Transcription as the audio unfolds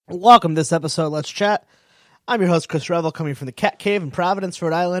Welcome to this episode of Let's Chat. I'm your host, Chris Revel, coming from the Cat Cave in Providence,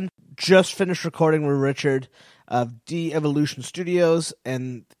 Rhode Island. Just finished recording with Richard of De-Evolution Studios,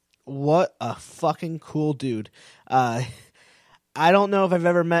 and what a fucking cool dude. I don't know if I've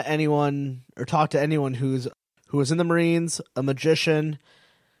ever met anyone or talked to anyone who was in the Marines, a magician,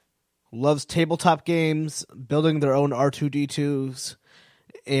 loves tabletop games, building their own R2-D2s,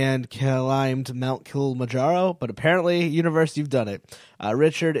 and climbed Mount Kilimanjaro, but apparently, Universe, you've done it.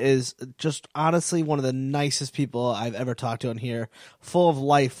 Richard is just honestly one of the nicest people I've ever talked to on here. Full of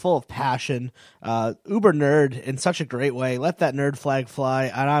life, full of passion, uber nerd in such a great way. Let that nerd flag fly,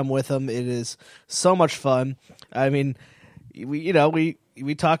 and I'm with him. It is so much fun. I mean, we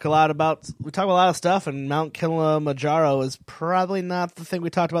talk a lot of stuff, and Mount Kilimanjaro is probably not the thing we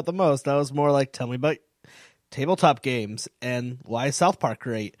talked about the most. That was more like, tell me about tabletop games and why is South Park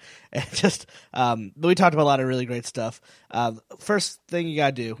great. And just we talked about a lot of really great stuff. First thing you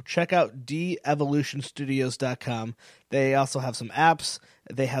gotta do, check out deevolutionstudios.com. They also have some apps.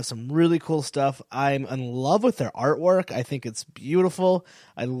 They have some really cool stuff. I'm in love with their artwork. I think it's beautiful.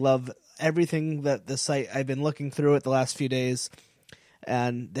 I love everything that the site, I've been looking through it the last few days,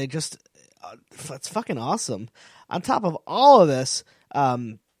 and they just it's fucking awesome. On top of all of this,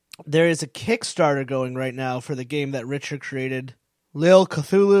 there is a Kickstarter going right now for the game that Richard created, Lil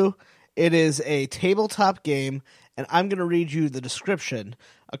Cthulhu. It is a tabletop game, and I'm going to read you the description.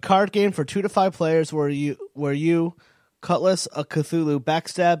 A card game for 2 to 5 players where you, Cutlass, a Cthulhu,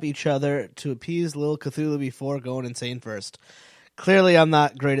 backstab each other to appease Lil Cthulhu before going insane first. Clearly, I'm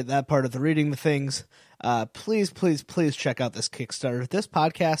not great at that part of the reading the things. Please check out this Kickstarter. This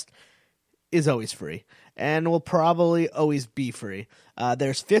podcast is always free and will probably always be free.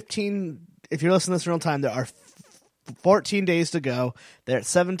 There's 15, if you're listening to this in real time, there are 14 days to go. They're at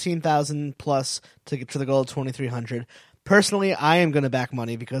 17,000 plus to get to the goal of 2,300. Personally, I am going to back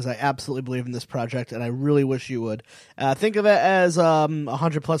money because I absolutely believe in this project, and I really wish you would. Think of it as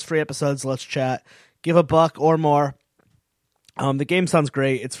 100 plus free episodes. Let's chat. Give $1 or more. The game sounds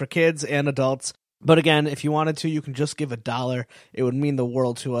great. It's for kids and adults. But again, if you wanted to, you can just give $1. It would mean the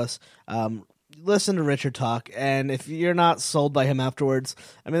world to us. Listen to Richard talk, and if you're not sold by him afterwards,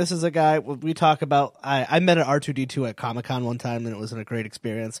 I mean, this is a guy we talk about. I met at R2-D2 at Comic-Con one time, and it was a great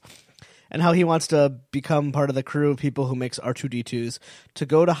experience. And how he wants to become part of the crew of people who makes R2-D2s, to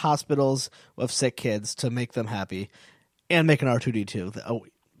go to hospitals of sick kids to make them happy, and make an R2-D2.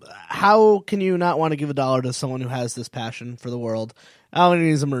 How can you not want to give $1 to someone who has this passion for the world? Oh, and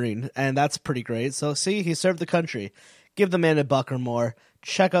he's a Marine, and that's pretty great. So, see, he served the country. Give the man $1 or more.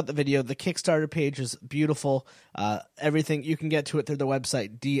 Check out the video. The Kickstarter page is beautiful. Everything, you can get to it through the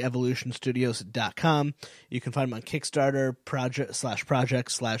website, deevolutionstudios.com. You can find them on Kickstarter,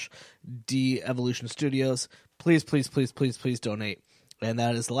 project/De-Evolution Studios. Please donate. And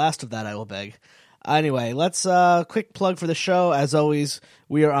that is the last of that, I will beg. Anyway, let's quick plug for the show. As always,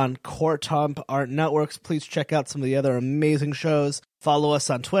 we are on Core Temp Art Networks. Please check out some of the other amazing shows. Follow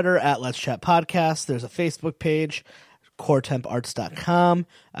us on Twitter at Let's Chat Podcast. There's a Facebook page, CoreTempArts.com.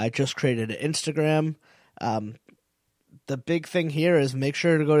 I just created an Instagram. The big thing here is make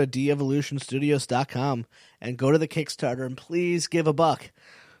sure to go to deevolutionstudios.com and go to the Kickstarter and please give $1.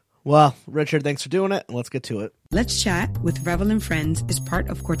 Well, Richard, thanks for doing it, and let's get to it. Let's Chat with Revel and Friends is part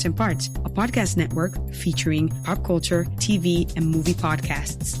of Core Temp Arts, a podcast network featuring pop culture, TV, and movie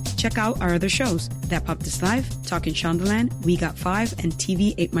podcasts. Check out our other shows, That Popped Is Live, Talking Shondaland, We Got 5, and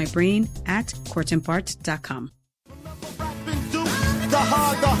TV Ate My Brain at CoreTempArts.com. The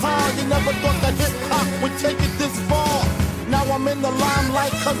hard, you never thought that hip-hop would take it this far. Now I'm in the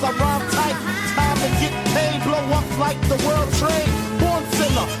limelight cause I rhyme tight. Time to get paid, blow up like the world trade. Born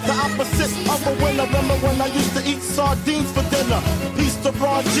sinner, the opposite of a winner. Remember when I used to eat sardines for dinner? Peace to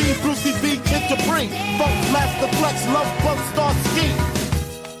Ron G, Brucey B, Kid Capri. Funk Master Flex, Love Bug Star Ski.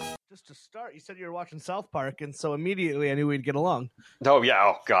 Just to start, you said you were watching South Park, and so immediately I knew we'd get along. Oh yeah,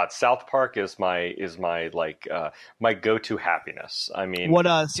 oh god, South Park is my my go-to happiness. I mean,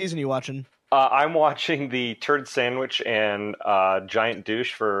 what season are you watching? I'm watching the Turd Sandwich and Giant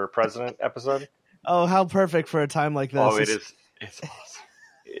Douche for President episode. Oh, how perfect for a time like this! Oh, it is. It's awesome.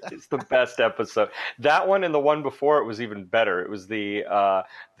 It's the best episode. That one and the one before it was even better. It was the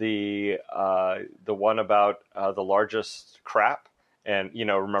one about the largest crap. And,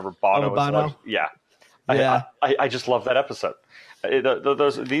 remember Bono? Bono? Yeah. Yeah. I just love that episode.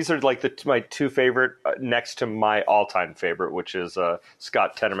 These are like my two favorite next to my all-time favorite, which is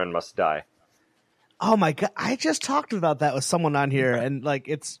Scott Tenorman Must Die. Oh my god! I just talked about that with someone on here, and like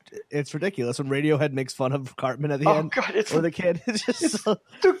it's ridiculous when Radiohead makes fun of Cartman at the end. God, or the kid. It's just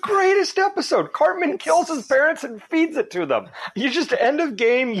the greatest episode. Cartman kills his parents and feeds it to them. You just end of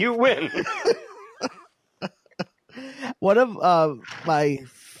game, you win. One of my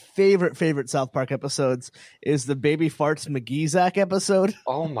favorite South Park episodes is the Baby Farts McGeezack episode.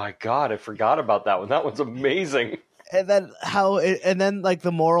 Oh my god, I forgot about that one. That one's amazing. And then like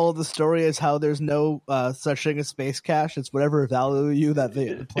the moral of the story is how there's no such thing as space cash. It's whatever value that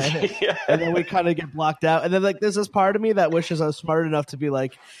the planet. Yeah. And then we kind of get blocked out. And then like there's this part of me that wishes I was smart enough to be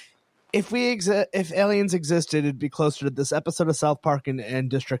like, if aliens existed, it'd be closer to this episode of South Park and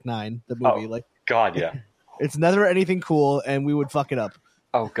District 9, the movie. Oh, like God, yeah. It's never anything cool, and we would fuck it up.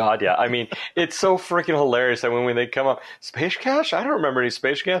 Oh, God, yeah. I mean, it's so freaking hilarious that when they come up, Space Cash? I don't remember any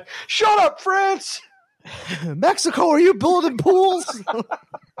Space Cash. Shut up, France! Mexico, are you building pools?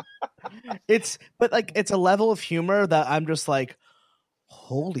 It's a level of humor that I'm just like,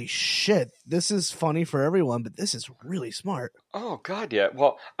 holy shit, this is funny for everyone, but this is really smart. Oh, God, yeah.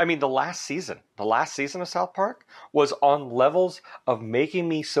 Well, I mean, the last season of South Park was on levels of making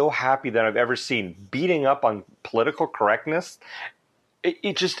me so happy that I've ever seen. Beating up on political correctness,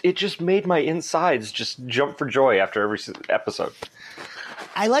 it just made my insides just jump for joy after every episode.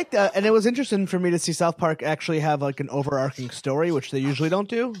 I like that, and it was interesting for me to see South Park actually have like an overarching story, which they usually don't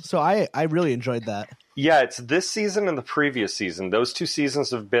do. So I really enjoyed that. Yeah, it's this season and the previous season. Those 2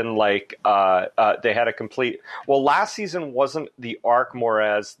 seasons have been like they had a complete. Well, last season wasn't the arc, more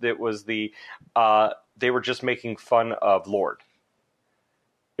as it was the they were just making fun of Lord.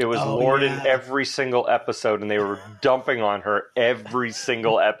 It was Lord in every single episode, and they were dumping on her every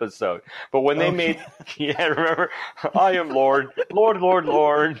single episode. But when they made, remember, I am Lord,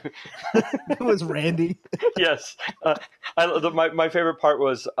 Lord. It was Randy. Yes, my favorite part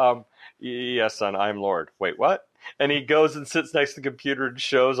was, yes, son, I am Lord. Wait, what? And he goes and sits next to the computer and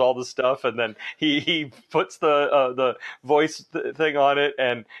shows all the stuff, and then he puts the voice thing on it,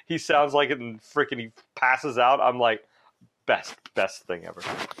 and he sounds like it, and freaking he passes out. I'm like, best thing ever.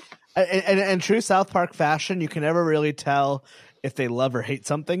 And true South Park fashion, you can never really tell if they love or hate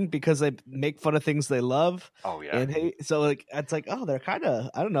something because they make fun of things they love. Oh yeah, and hate. So like it's like, oh, they're kind of,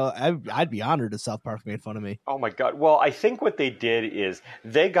 I don't know. I'd be honored if South Park made fun of me. Oh my god. Well, I think what they did is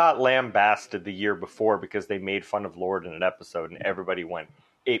they got lambasted the year before because they made fun of Lord in an episode, and everybody went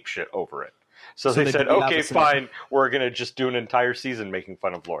apeshit over it. So they said, okay, fine, we're gonna just do an entire season making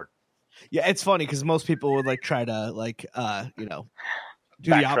fun of Lord. Yeah, it's funny because most people would like try to like do Backtrack.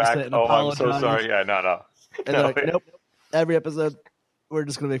 the opposite and apologize. I'm so sorry. Yeah, no. And they're like, nope. Every episode, we're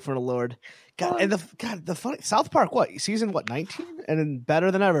just gonna make fun of Lord. God, and the funny South Park, season 19, and then better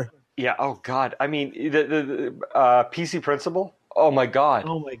than ever. Yeah. Oh God. I mean, the PC Principal. Oh my God.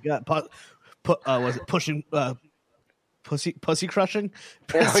 Oh my God. Was it pushing? Pussy crushing?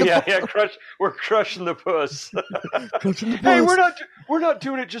 Oh, yeah. We're crushing the puss. Crushing the puss. Hey, we're not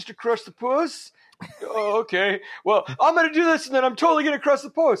doing it just to crush the puss. Oh, okay. Well, I'm going to do this, and then I'm totally going to crush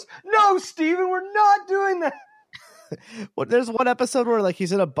the puss. No, Steven, we're not doing that. Well, there's one episode where like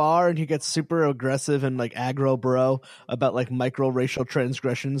he's in a bar and he gets super aggressive and like aggro bro about like micro racial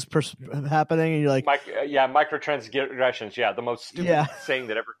transgressions happening, and you're like, micro transgressions, the most stupid saying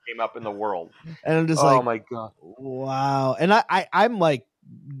that ever came up in the world. And I'm just oh my god, wow. And I'm like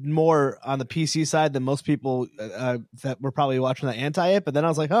more on the PC side than most people that were probably watching the anti-it, but then I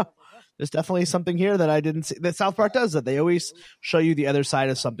was like, there's definitely something here that I didn't see. That South Park does that. They always show you the other side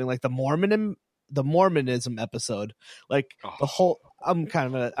of something, like the Mormonism episode, like the whole. I'm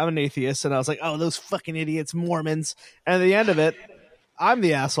an atheist, and I was like, oh, those fucking idiots, Mormons. And at the end of it, I'm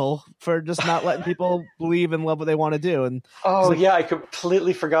the asshole for just not letting people believe and love what they want to do. And I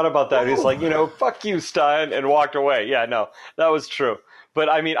completely forgot about that. He's like, fuck you, Stein, and walked away. Yeah, no, that was true. But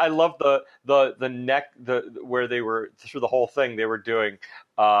I mean, I love the neck, where they were through the whole thing. They were doing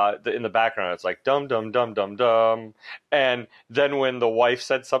in the background. It's like dum dum dum dum dum, and then when the wife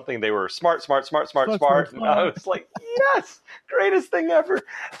said something, they were smart. And I was like, yes, greatest thing ever.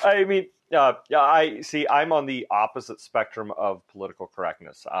 I mean, I'm on the opposite spectrum of political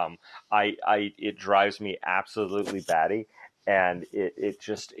correctness. It drives me absolutely batty, and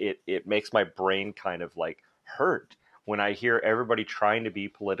it makes my brain kind of like hurt when I hear everybody trying to be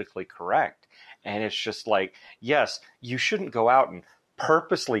politically correct. And it's just like, yes, you shouldn't go out and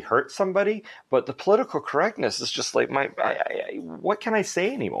purposely hurt somebody, but the political correctness is just like, what can I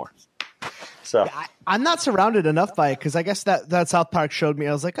say anymore? So I'm not surrounded enough by it, because I guess that South Park showed me,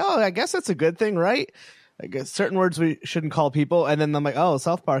 I was like, oh, I guess that's a good thing, right? I guess certain words we shouldn't call people. And then I'm like, oh,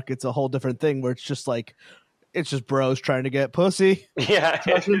 South Park, it's a whole different thing where it's just like, it's just bros trying to get pussy. Yeah.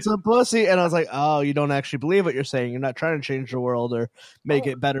 Touching some pussy. And I was like, oh, you don't actually believe what you're saying. You're not trying to change the world or make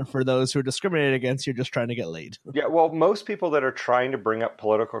it better for those who are discriminated against. You're just trying to get laid. Yeah, well, most people that are trying to bring up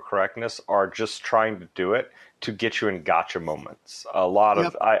political correctness are just trying to do it to get you in gotcha moments. A lot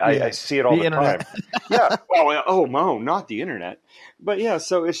of I see it all the time. Yeah. Well, no, not the internet. But yeah,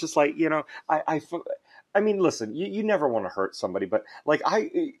 so it's just like, I mean, listen, you never want to hurt somebody, but like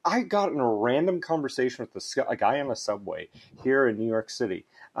I got in a random conversation with a guy on a subway here in New York City.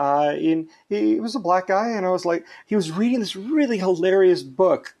 He was a black guy, and I was like, he was reading this really hilarious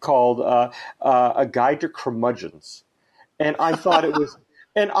book called A Guide to Curmudgeons, and I thought it was,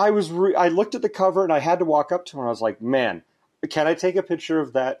 and I looked at the cover, and I had to walk up to him, and I was like, man, can I take a picture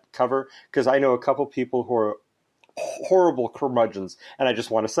of that cover? Because I know a couple people who are horrible curmudgeons, and I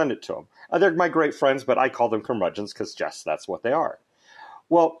just want to send it to them. They're my great friends, but I call them curmudgeons because that's what they are.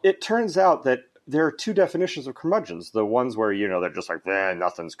 Well, it turns out that there are two definitions of curmudgeons. The ones where, they're just like,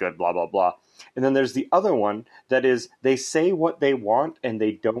 nothing's good, blah, blah, blah. And then there's the other one that is they say what they want and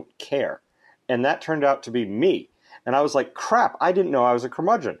they don't care. And that turned out to be me. And I was like, crap, I didn't know I was a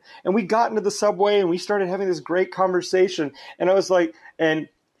curmudgeon. And we got into the subway and we started having this great conversation. And I was like,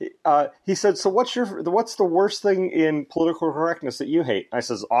 he said, so what's the worst thing in political correctness that you hate? I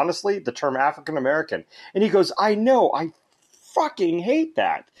says, honestly, the term African American. And he goes, I know, I fucking hate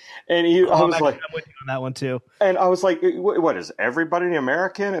that. And I was like, I'm with you on that one too. And I was like, what is everybody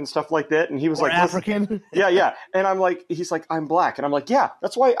American and stuff like that? And he was like, African. Yeah. And I'm like, he's like, I'm black. And I'm like, yeah,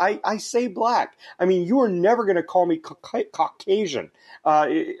 that's why I say black. I mean, you are never going to call me Caucasian.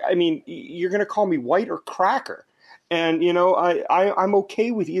 I mean, you're going to call me white or cracker. And, I'm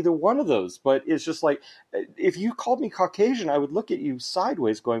okay with either one of those. But it's just like, if you called me Caucasian, I would look at you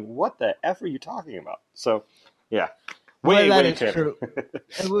sideways going, what the F are you talking about? So, yeah. Way true.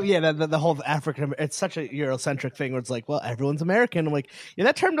 Yeah, the whole African, it's such a Eurocentric thing where it's like, well, everyone's American. I'm like,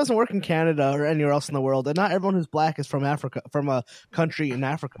 that term doesn't work in Canada or anywhere else in the world. And not everyone who's black is from Africa, from a country in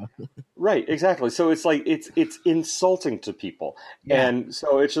Africa. Right, exactly. So it's like, it's insulting to people. Yeah. And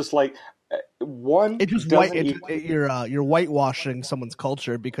so it's just like, you're whitewashing someone's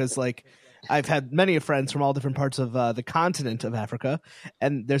culture because like I've had many friends from all different parts of the continent of Africa,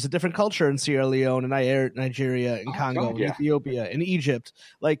 and there's a different culture in Sierra Leone and Nigeria and Congo and Ethiopia and Egypt.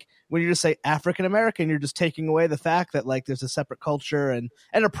 Like when you just say African American, you're just taking away the fact that like there's a separate culture and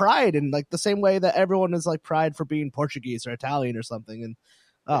a pride, and like the same way that everyone is like pride for being Portuguese or Italian or something. And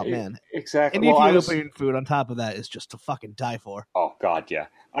oh man, exactly. And Ethiopian food on top of that is just to fucking die for. Oh god, yeah.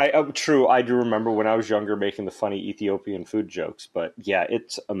 True. I do remember when I was younger making the funny Ethiopian food jokes, but yeah,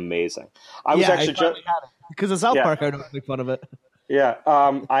 it's amazing. I was actually because of South Park, I don't make fun of it. Yeah,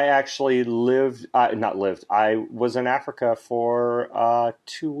 I actually I was in Africa for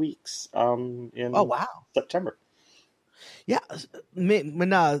 2 weeks. In September. Yeah,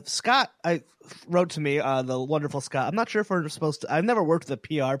 when Scott wrote to me, the wonderful Scott. I'm not sure if we're supposed to. I've never worked with a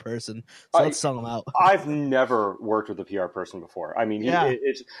PR person, so let's sell him out. I've never worked with a PR person before. I mean,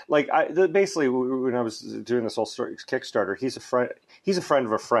 it's like basically when I was doing this whole Kickstarter, he's a friend. He's a friend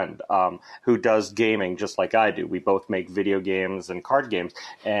of a friend who does gaming just like I do. We both make video games and card games,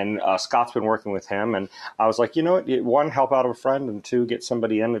 and Scott's been working with him. And I was like, one, help out a friend, and two, get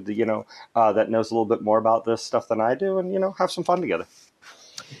somebody in that knows a little bit more about this stuff than I do, and have some fun together.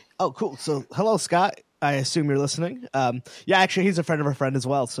 Oh, cool. So, hello, Scott. I assume you're listening. Actually, he's a friend of a friend as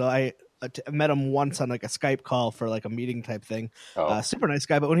well. So I met him once on like a Skype call for like a meeting type thing. Super nice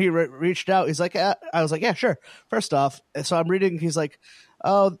guy. But when he reached out, he's like, I was like, yeah, sure. First off, so I'm reading. He's like,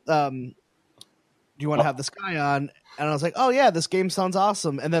 do you want to have this guy on? And I was like, oh yeah, this game sounds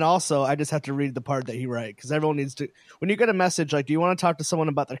awesome. And then also, I just have to read the part that he writes because everyone needs to. When you get a message like, do you want to talk to someone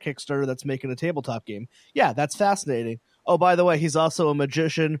about their Kickstarter that's making a tabletop game? Yeah, that's fascinating. Oh, by the way, he's also a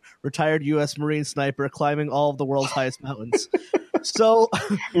magician, retired U.S. Marine sniper, climbing all of the world's highest mountains. So,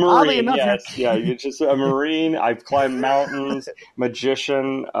 oddly enough, you're just a Marine. I've climbed mountains,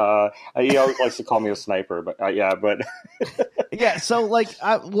 magician. He always likes to call me a sniper, but yeah. So, like,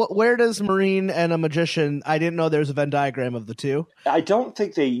 where does Marine and a magician? I didn't know there's a Venn diagram of the two. I don't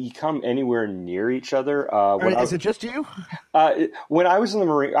think they come anywhere near each other. Is it just you? When I was in the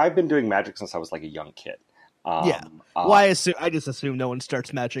Marine, I've been doing magic since I was like a young kid. I just assume no one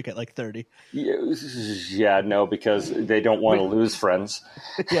starts magic at like 30. Yeah, no, because they don't want to lose friends.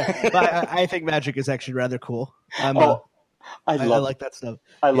 Yeah, but I think magic is actually rather cool. I like that stuff.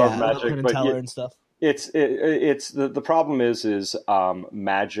 I love magic, but and stuff. It's the problem is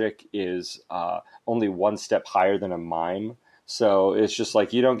magic is only one step higher than a mime. So it's just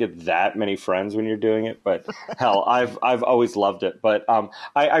like you don't get that many friends when you're doing it. But hell, I've always loved it. But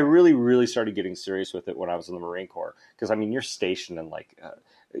I really, really started getting serious with it when I was in the Marine Corps. Because, I mean, you're stationed in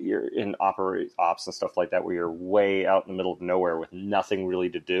you're in ops and stuff like that where you're way out in the middle of nowhere with nothing really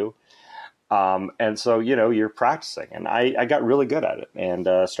to do. And so, you're practicing. And I got really good at it and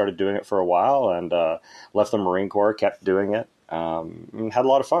started doing it for a while and left the Marine Corps, kept doing it, and had a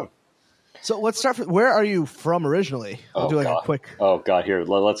lot of fun. So let's start. Where are you from originally? I'll do a quick. Oh God, here.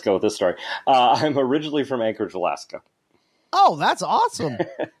 Let's go with this story. I'm originally from Anchorage, Alaska. Oh, that's awesome.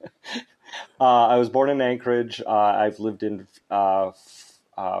 I was born in Anchorage. I've lived in 9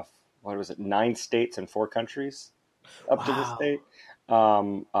 states and 4 countries up to this date.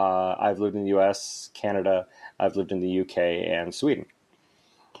 I've lived in the U.S., Canada. I've lived in the UK and Sweden.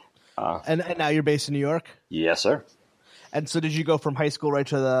 And now you're based in New York? Yes, sir. And so did you go from high school right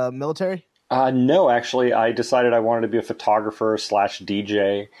to the military? No, actually, I decided I wanted to be a photographer /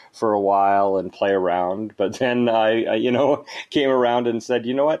 DJ for a while and play around. But then I came around and said,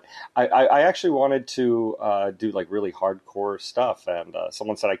 you know what? I actually wanted to do like really hardcore stuff. And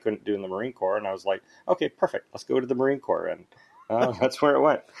someone said I couldn't do in the Marine Corps. And I was like, okay, perfect. Let's go to the Marine Corps. And that's where it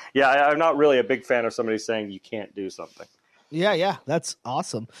went. Yeah, I'm not really a big fan of somebody saying you can't do something. Yeah, that's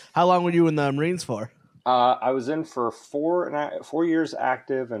awesome. How long were you in the Marines for? I was in for 4 years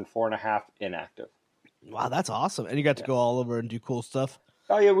active and 4.5 inactive. Wow, that's awesome. And you got to go all over and do cool stuff?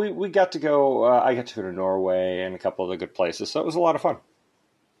 Oh, yeah, we got to go. I got to go to Norway and a couple other good places. So it was a lot of fun.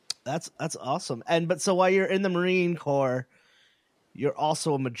 That's awesome. But so while you're in the Marine Corps, you're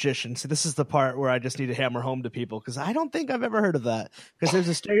also a magician. So this is the part where I just need to hammer home to people because I don't think I've ever heard of that. Because there's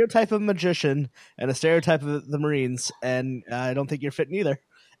a stereotype of magician and a stereotype of the Marines, and I don't think you're fitting either.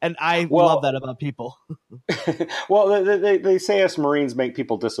 And I love that about people. Well, they say us Marines make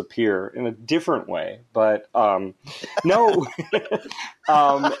people disappear in a different way, but no.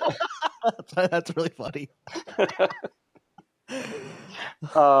 That's really funny.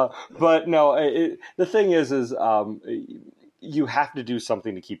 But no, the thing is you have to do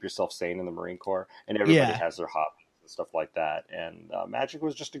something to keep yourself sane in the Marine Corps, and everybody has their hobbies and stuff like that. And magic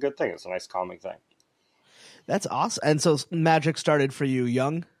was just a good thing. It's a nice calming thing. That's awesome. And so magic started for you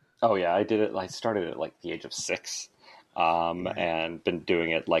young? Oh yeah, I did it. I started at like the age of 6, and been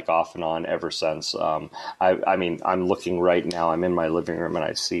doing it like off and on ever since. I mean, I'm looking right now. I'm in my living room and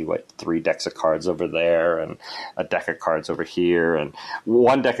I see 3 decks of cards over there and a deck of cards over here, and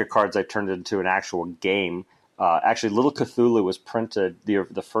one deck of cards I turned into an actual game. Actually, Little Cthulhu was printed.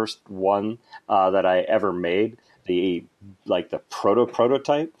 The first one that I ever made. The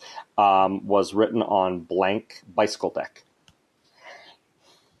prototype was written on blank bicycle deck.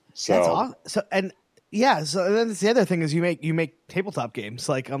 So, that's awesome. So then the other thing is you make tabletop games.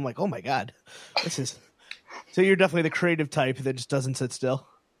 Like I'm like, oh my God, this is. So you're definitely the creative type that just doesn't sit still.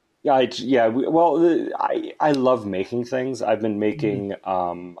 I love making things. I've been making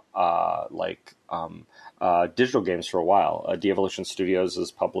digital games for a while. De-Evolution Studios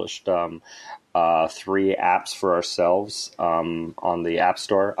has published 3 apps for ourselves on the App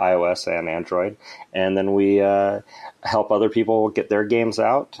Store, iOS and Android, and then we help other people get their games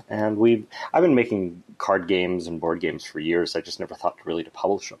out. And I've been making card games and board games for years. I just never thought really to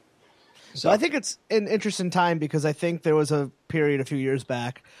publish them. So I think it's an interesting time because I think there was a period a few years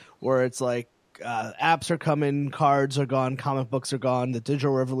back where it's like apps are coming, cards are gone, comic books are gone, the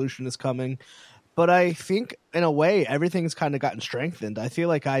digital revolution is coming. But I think, in a way, everything's kind of gotten strengthened. I feel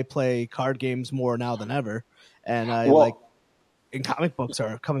like I play card games more now than ever. And and comic books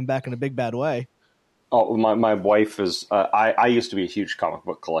are coming back in a big, bad way. Oh, my wife is. I used to be a huge comic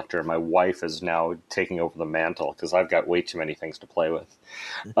book collector, and my wife is now taking over the mantle because I've got way too many things to play with.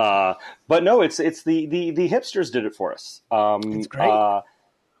 But no, it's the hipsters did it for us. It's great.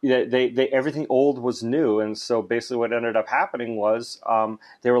 They everything old was new, and so basically what ended up happening was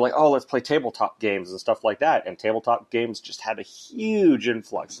they were like, oh, let's play tabletop games and stuff like that, and tabletop games just had a huge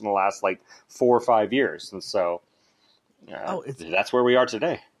influx in the last 4 or 5 years, and so that's where we are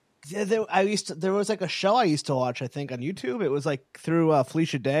today. Yeah, there was a show I used to watch, I think, on YouTube. It was through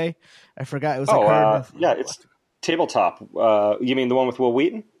Felicia Day. I forgot. It was it's tabletop. You mean the one with Will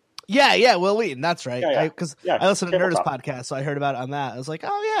Wheaton? Yeah, Will Wheaton. That's right. Because I listened to tabletop. Nerdist podcast, so I heard about it on that. I was like,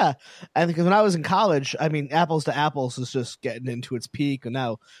 oh yeah. And because when I was in college, I mean, Apples to Apples was just getting into its peak, and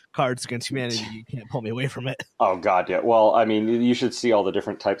now Cards Against Humanity, you can't pull me away from it. Oh God, yeah. Well, I mean, you should see all the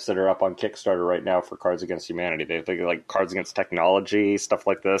different types that are up on Kickstarter right now for Cards Against Humanity. They like Cards Against Technology, stuff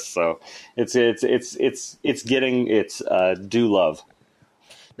like this. So it's getting its due love.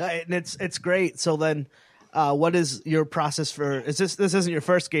 No, and it's great. So then, what is your process for? This isn't your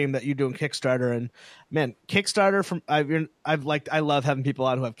first game that you do in Kickstarter? And man, Kickstarter I love having people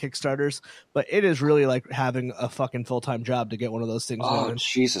on who have Kickstarters, but it is really like having a fucking full-time job to get one of those things. Oh, going.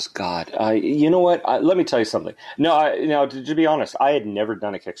 Jesus God! You know what? Let me tell you something. No, to be honest, I had never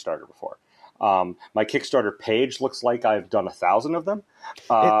done a Kickstarter before. My Kickstarter page looks like I've done 1,000 of them.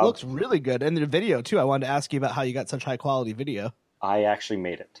 It looks really good, and the video too. I wanted to ask you about how you got such high quality video. I actually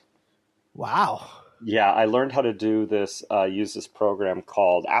made it. Wow. Yeah, I learned how to do this. Use this program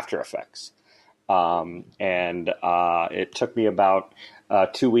called After Effects, and it took me about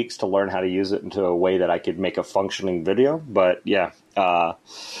 2 weeks to learn how to use it into a way that I could make a functioning video. But yeah,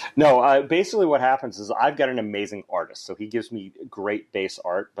 basically what happens is I've got an amazing artist, so he gives me great base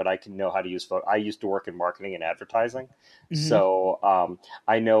art, but I can know how to use photo. I used to work in marketing and advertising, so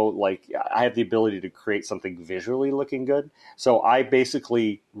I know, like, I have the ability to create something visually looking good. So I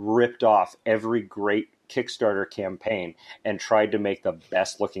basically ripped off every great Kickstarter campaign and tried to make the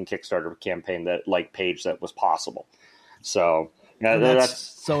best looking Kickstarter campaign page that was possible. So that's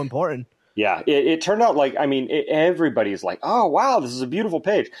so important. Yeah, it turned out like, I mean, everybody's like, oh, wow, this is a beautiful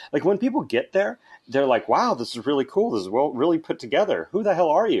page. Like, when people get there, they're like, wow, this is really cool. This is really put together. Who the hell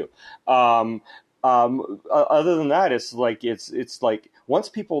are you? Other than that, it's like once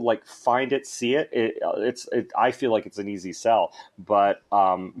people like find it, see it, I feel like it's an easy sell. But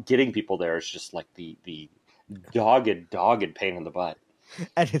getting people there is just like the dogged pain in the butt.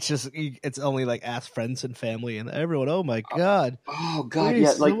 And it's only like ask friends and family and everyone. Oh my God. Oh God. Please,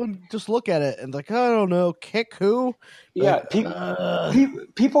 yeah. Like, someone just look at it and like, I don't know, kick who? Yeah.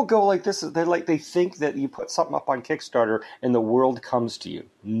 People go like this. They think that you put something up on Kickstarter and the world comes to you.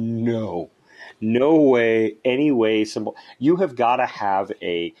 No way, any way, simple. You have got to have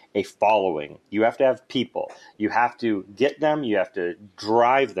a following. You have to have people. You have to get them. You have to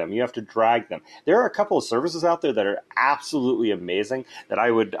drive them. You have to drag them. There are a couple of services out there that are absolutely amazing that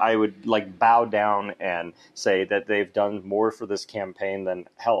I would like bow down and say that they've done more for this campaign than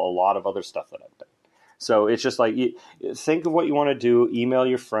hell a lot of other stuff that I've done. So it's just like, you think of what you want to do, email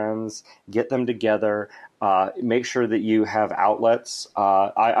your friends, get them together, make sure that you have outlets.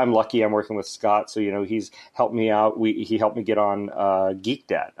 I'm lucky I'm working with Scott, so he's helped me out. He helped me get on Geek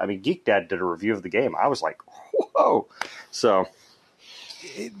Dad. I mean, Geek Dad did a review of the game. I was like, whoa. So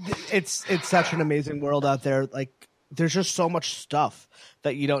it's such an amazing world out there. Like, there's just so much stuff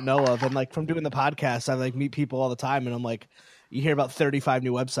that you don't know of. And like, from doing the podcast, I like meet people all the time and I'm like, you hear about 35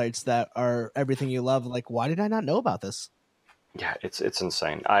 new websites that are everything you love. Like, why did I not know about this? Yeah, it's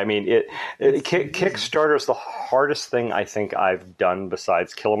insane. I mean, Kickstarter is the hardest thing I think I've done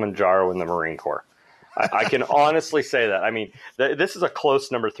besides Kilimanjaro and the Marine Corps. I can honestly say that. I mean, this is a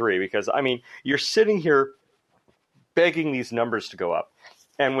close number 3 because, I mean, you're sitting here begging these numbers to go up.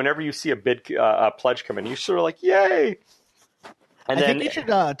 And whenever you see a bid pledge come in, you're sort of like, yay. And I think you should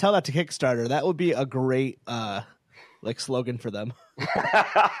tell that to Kickstarter. That would be a great slogan for them.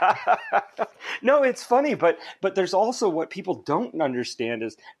 No, it's funny, but there's also what people don't understand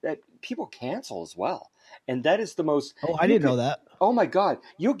is that people cancel as well. And that is the most... Oh, I didn't know that. Oh my God.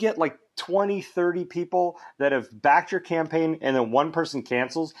 You'll get like 20, 30 people that have backed your campaign and then one person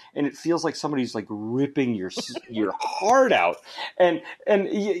cancels and it feels like somebody's like ripping your heart out. And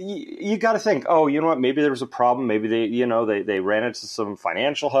you got to think, oh, you know what? Maybe there was a problem. Maybe they ran into some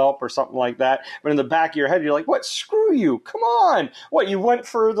financial help or something like that. But in the back of your head, you're like, what? Screw you. Come on. What? You went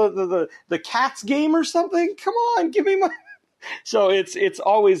for the Cats game or something? Come on. Give me my... So it's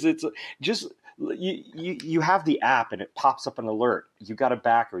just... You have the app and it pops up an alert. You got a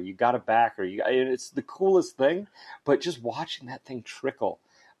backer. And it's the coolest thing. But just watching that thing trickle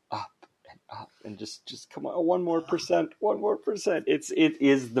up and up and just come on, 1 more percent. It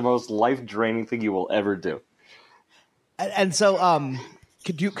is the most life draining thing you will ever do. And so,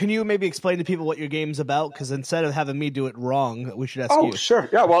 can you maybe explain to people what your game's about? Because instead of having me do it wrong, we should ask you. Oh, sure.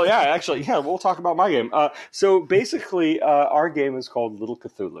 Yeah. Well, yeah. Actually, yeah. We'll talk about my game. So basically, our game is called Little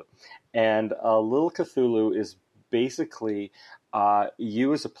Cthulhu. And Little Cthulhu is basically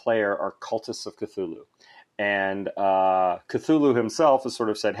you as a player are cultists of Cthulhu. And Cthulhu himself has sort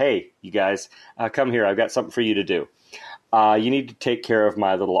of said, hey, you guys, come here. I've got something for you to do. You need to take care of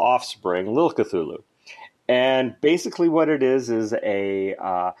my little offspring, Little Cthulhu. And basically what it is a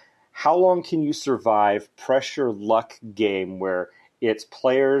how long can you survive pressure luck game where it's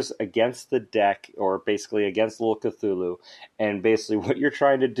players against the deck, or basically against Little Cthulhu. And basically what you're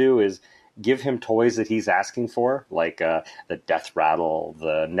trying to do is give him toys that he's asking for, like the Death Rattle,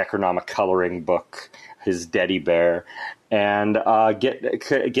 the Necronomic Coloring Book, his Teddy Bear, and collect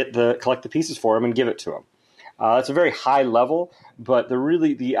the pieces for him and give it to him. It's a very high level, but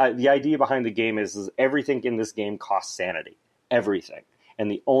the idea behind the game is everything in this game costs sanity, everything. And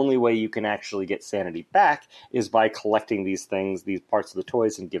the only way you can actually get sanity back is by collecting these things, these parts of the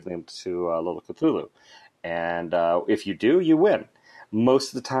toys, and giving them to Little Cthulhu. And if you do, you win. Most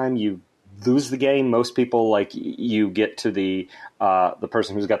of the time, you lose the game. Most people, like, you get to the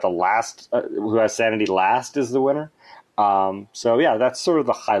person who's got the last, who has sanity last, is the winner. So yeah, that's sort of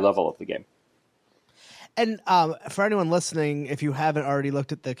the high level of the game. And for anyone listening, if you haven't already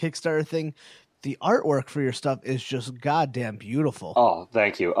looked at the Kickstarter thing, the artwork for your stuff is just goddamn beautiful. Oh,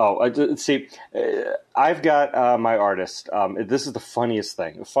 thank you. Oh, see, I've got my artist. This is the funniest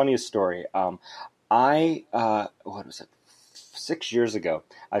thing, the funniest story. What was it? 6 years ago,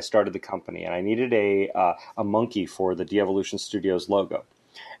 I started the company, and I needed a monkey for the De-Evolution Studios logo.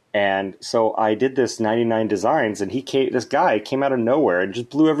 And so I did this 99 designs, and this guy came out of nowhere and just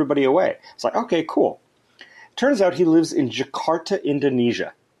blew everybody away. It's like, okay, cool. Turns out he lives in Jakarta,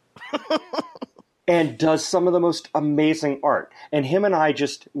 Indonesia. And does some of the most amazing art. And him and I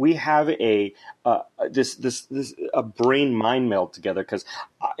we have a brain mind meld together, because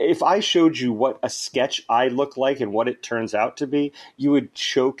if I showed you what a sketch I look like and what it turns out to be, you would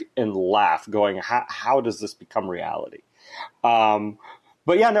choke and laugh, going, how does this become reality?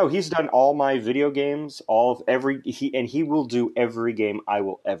 But yeah, no, he's done all my video games, he will do every game I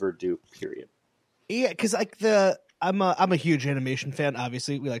will ever do, period. Yeah, because like I'm a huge animation fan.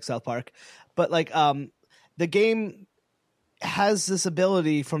 Obviously, we like South Park, but like the game has this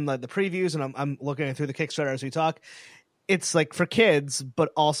ability from the previews, and I'm looking through the Kickstarter as we talk. It's like for kids,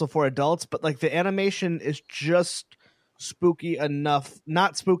 but also for adults. But like the animation is just spooky enough,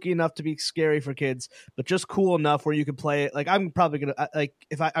 not spooky enough to be scary for kids, but just cool enough where you can play it. Like I'm probably gonna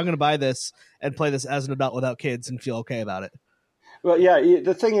I'm gonna buy this and play this as an adult without kids and feel okay about it. Well, yeah,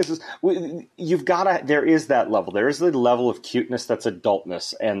 the thing is you've got to, there is that level. There is the level of cuteness that's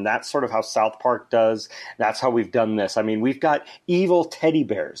adultness, and that's sort of how South Park does. That's how we've done this. I mean, we've got evil teddy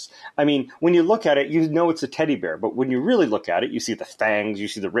bears. I mean, when you look at it, you know it's a teddy bear, but when you really look at it, you see the fangs, you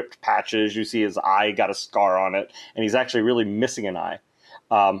see the ripped patches, you see his eye got a scar on it, and he's actually really missing an eye.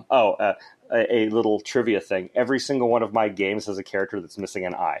 A little trivia thing. Every single one of my games has a character that's missing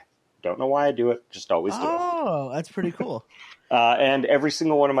an eye. Don't know why I do it, just always do it. Oh, that's pretty cool. And every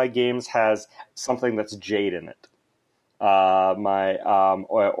single one of my games has something that's Jade in it.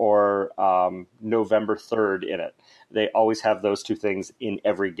 November 3rd in it. They always have those two things in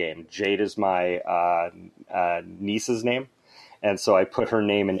every game. Jade is my niece's name, and so I put her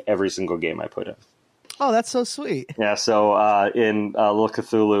name in every single game I put in. Oh, that's so sweet. Yeah, so in Little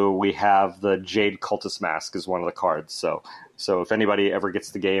Cthulhu, we have the Jade Cultist Mask as one of the cards. So if anybody ever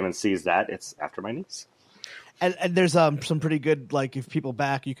gets the game and sees that, it's after my niece. And there's some pretty good, like, if people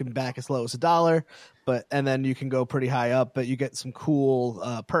back, you can back as low as $1, and then you can go pretty high up, but you get some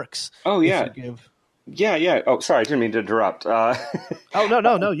cool perks. Oh yeah, yeah. Oh, sorry, I didn't mean to interrupt. No.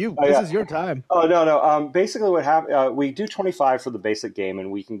 This is your time. Oh no. Basically, what happened? We do $25 for the basic game,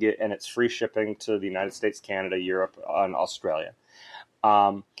 and we can get, and it's free shipping to the United States, Canada, Europe, and Australia.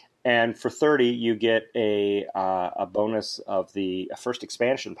 And for $30, you get a bonus of the first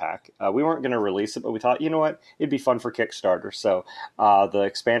expansion pack. We weren't going to release it, but we thought, you know what, it'd be fun for Kickstarter. So the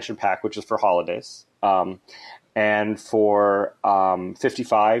expansion pack, which is for holidays, and for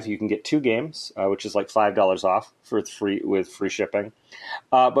 $55, you can get 2 games, which is like $5 off with free shipping.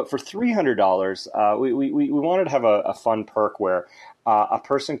 But for $300, we wanted to have a fun perk where a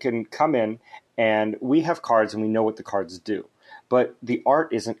person can come in, and we have cards, and we know what the cards do. But the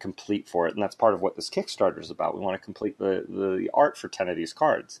art isn't complete for it, and that's part of what this Kickstarter is about. We want to complete the art for 10 of these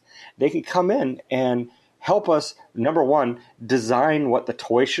cards. They can come in and help us, number one, design what the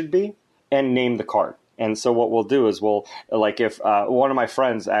toy should be and name the card. And so what we'll do is if one of my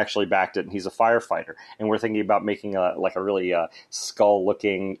friends actually backed it, and he's a firefighter, and we're thinking about making a really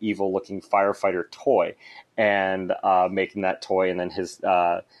skull-looking, evil-looking firefighter toy, and making that toy, and then his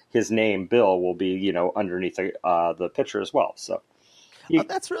name, Bill, will be underneath the picture as well. So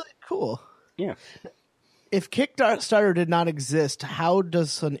that's really cool. Yeah. If Kickstarter did not exist, how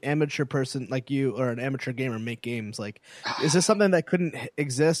does an amateur person like you or an amateur gamer make games? Like, is this something that couldn't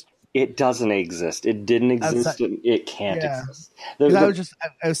exist? It doesn't exist. It didn't exist. It can't exist.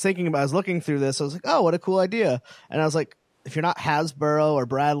 I was thinking about, I was looking through this. I was like, oh, what a cool idea. And I was like, if you're not Hasbro or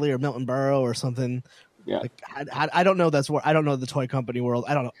Bradley or Milton Berle or something, I don't know. I don't know the toy company world.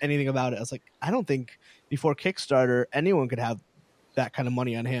 I don't know anything about it. I was like, I don't think before Kickstarter anyone could have that kind of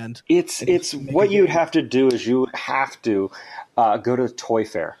money on hand. It's what you'd have to do is you would have to go to a toy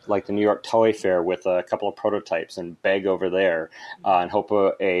fair, like the New York Toy Fair, with a couple of prototypes and beg over there and hope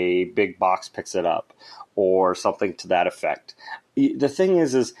a big box picks it up or something to that effect. The thing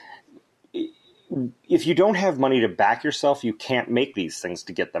is if you don't have money to back yourself, you can't make these things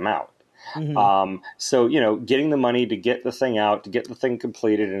to get them out. Mm-hmm. So, getting the money to get the thing out, to get the thing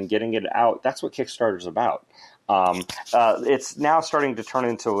completed and getting it out, that's what Kickstarter's about. It's now starting to turn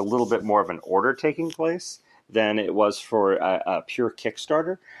into a little bit more of an order taking place than it was for a pure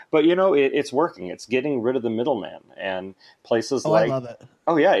Kickstarter. But, it's working. It's getting rid of the middleman and places like... I love it.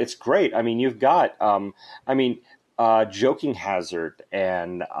 Oh, yeah, it's great. I mean, you've got... Joking Hazard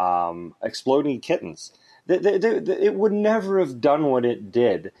and Exploding Kittens. It would never have done what it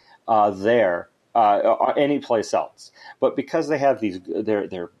did there any place else. But because they have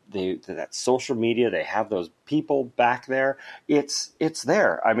that social media, they have those people back there. It's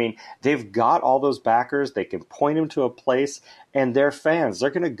there. I mean, they've got all those backers. They can point them to a place, and they're fans. They're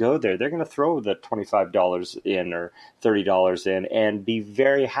going to go there. They're going to throw the $25 in or $30 in, and be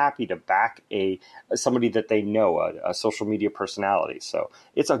very happy to back somebody that they know, a social media personality. So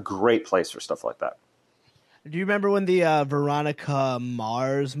it's a great place for stuff like that. Do you remember when the Veronica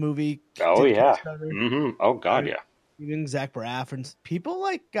Mars movie? Oh yeah. Mm-hmm. Oh god, yeah. Even Zach Braff and people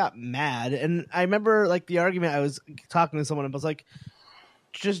got mad, and I remember the argument. I was talking to someone and I was like,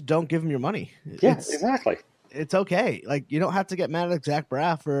 "Just don't give him your money." Yeah, exactly. It's okay. You don't have to get mad at Zach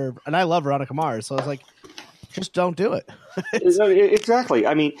Braff and I love Veronica Mars, so I was like, just don't do it. Exactly.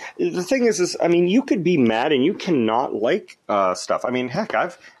 I mean, the thing is, you could be mad and you cannot like stuff. I mean, heck,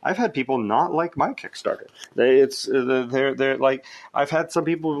 I've had people not like my Kickstarter. They're like, I've had some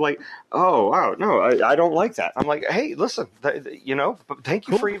people like, oh wow, no, I don't like that. I'm like, hey, listen, but thank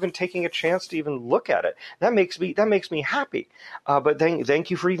you for even taking a chance to even look at it. That makes me happy. But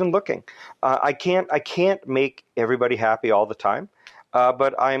thank you for even looking. I can't make everybody happy all the time.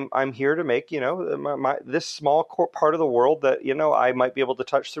 But I'm here to make this small part of the world that I might be able to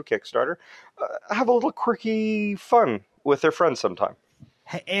touch through Kickstarter, have a little quirky fun with their friends sometime.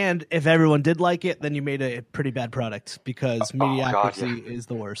 And if everyone did like it, then you made a pretty bad product because mediocrity is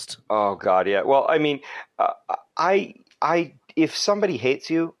the worst. Oh God, yeah. Well, I mean, if somebody hates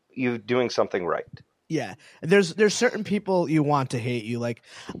you, you're doing something right. Yeah, there's certain people you want to hate you. Like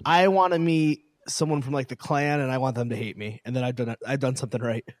I want to meet someone from the Klan, and I want them to hate me, and then I've done something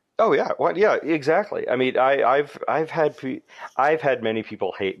right. Oh yeah, well, yeah, exactly. I mean, I've had many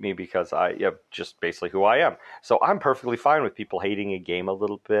people hate me because just basically who I am. So I'm perfectly fine with people hating a game a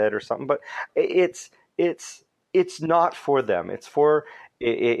little bit or something, but it's not for them. It's for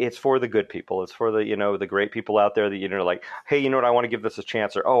the good people. It's for the great people out there that like, hey, you know what? I want to give this a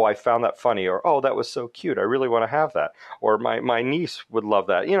chance, or oh, I found that funny, or oh, that was so cute. I really want to have that, or my niece would love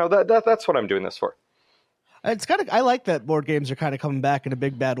that. That's what I'm doing this for. It's I like that board games are kind of coming back in a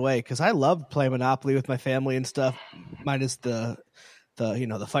big bad way because I love playing Monopoly with my family and stuff, minus the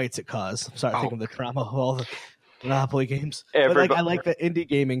fights it cause. I'm sorry, I think of the trauma of all the Monopoly games. But I like that indie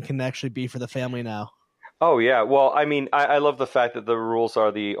gaming can actually be for the family now. Oh, yeah. Well, I mean, I love the fact that the rules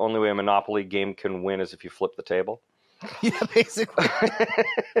are the only way a Monopoly game can win is if you flip the table. Yeah, basically.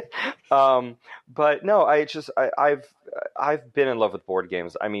 But no, I've been in love with board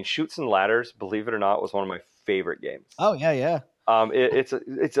games. I mean, Chutes and Ladders, believe it or not, was one of my favorite games. Oh, yeah, yeah.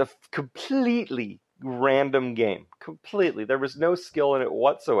 It's a completely random game. Completely. There was no skill in it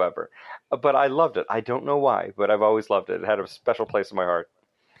whatsoever. But I loved it. I don't know why, but I've always loved it. It had a special place in my heart.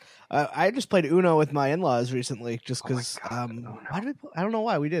 I just played Uno with my in-laws recently, just because. I don't know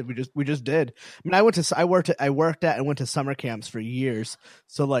why we did. We just did. I mean, I worked at and went to summer camps for years,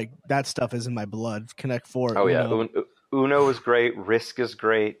 so that stuff is in my blood. Connect Four. Oh yeah, Uno is great. Risk is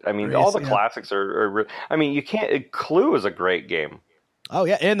great. I mean, all the classics are. I mean, you can't. Clue is a great game. Oh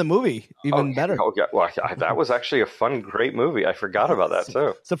yeah, and the movie even better. Oh yeah, well, that was actually a fun, great movie. I forgot about that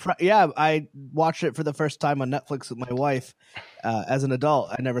too. I watched it for the first time on Netflix with my wife as an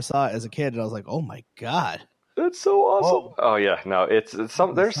adult. I never saw it as a kid, and I was like, "Oh my god, that's so awesome!" Whoa. Oh yeah, no, it's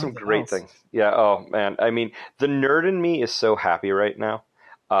some. There's some great things. Yeah. Oh man, I mean, the nerd in me is so happy right now.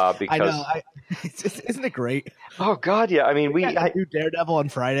 Because I know, isn't it great? Oh God, yeah. I mean, I do Daredevil on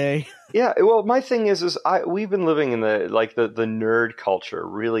Friday. Yeah, well, my thing is we've been living in the nerd culture.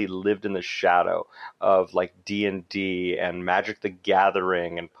 Really lived in the shadow of D&D and Magic the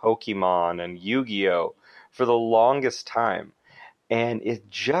Gathering and Pokemon and Yu-Gi-Oh for the longest time, and it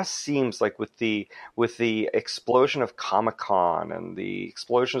just seems like with the explosion of Comic-Con and the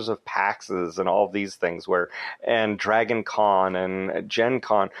explosions of PAXs and all of these things and Dragon Con and Gen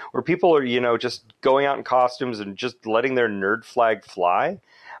Con, where people are, just going out in costumes and just letting their nerd flag fly.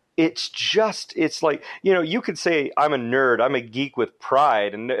 It's like, you could say I'm a nerd, I'm a geek with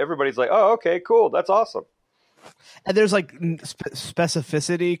pride, and everybody's like, oh, okay, cool, that's awesome. And there's like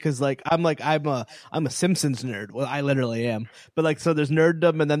specificity, because like I'm a Simpsons nerd. Well, I literally am, but like, so there's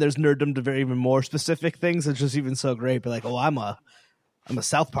nerddom, and then there's nerddom to very even more specific things. It's just even so great. But like, oh, I'm a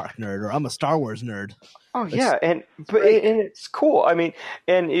South Park nerd, or I'm a Star Wars nerd. Oh yeah, and it's cool. I mean,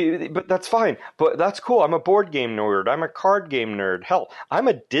 but that's fine. But that's cool. I'm a board game nerd. I'm a card game nerd. Hell, I'm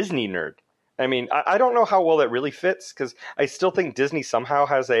a Disney nerd. I mean, I don't know how well that really fits, because I still think Disney somehow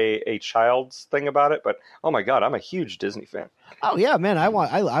has a child's thing about it. But oh my god, I'm a huge Disney fan. Oh yeah, man,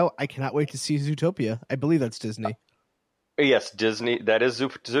 I cannot wait to see Zootopia. I believe that's Disney. Yes, Disney. That is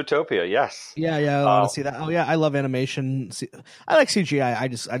Zootopia. Yes. Yeah, I want to see that. Oh yeah, I love animation. I like CGI. I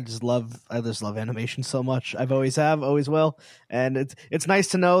just love animation so much. I've always will, and it's nice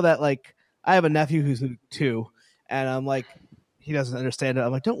to know that, like, I have a nephew who's 2, and I'm like, he doesn't understand it.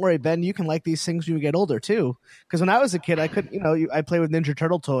 I'm like, don't worry, Ben, you can like these things when you get older too. Because when I was a kid, I couldn't, I played with Ninja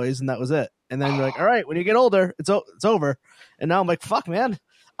Turtle toys, and that was it. And then you're like, all right, when you get older, it's over. And now I'm like, fuck, man,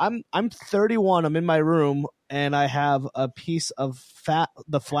 I'm 31. I'm in my room, and I have a piece of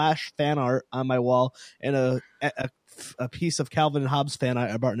the Flash fan art on my wall, and a piece of Calvin and Hobbes fan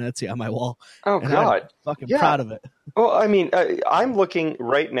art by Etsy on my wall. Oh and God, I'm fucking proud of it. Well, I mean, I'm looking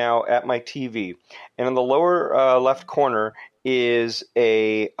right now at my TV, and in the lower left corner is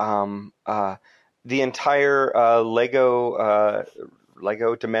the entire Lego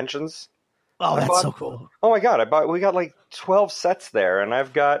Dimensions. Oh, that's so cool. Oh my God, we got like 12 sets there, and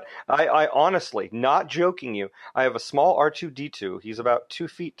I honestly, not joking you, I have a small R2-D2. He's about 2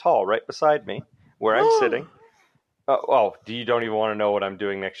 feet tall, right beside me, where I'm sitting. You don't even want to know what I'm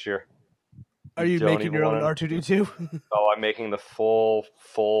doing next year. Are you making your own R2-D2? Oh, I'm making the full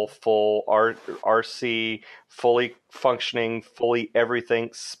RC, fully functioning, fully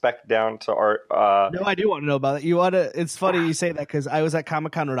everything, spec down to art. No, I do want to know about it. It's funny you say that, because I was at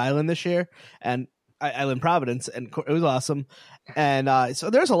Comic-Con Rhode Island this year, and I live in Providence, and it was awesome. And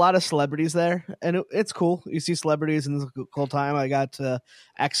so there's a lot of celebrities there, and it's cool. You see celebrities, and it's a cool time. I got to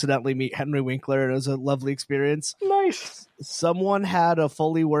accidentally meet Henry Winkler, and it was a lovely experience. Nice. Someone had a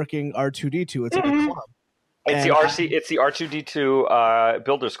fully working R2-D2. It's like a club. It's the R2-D2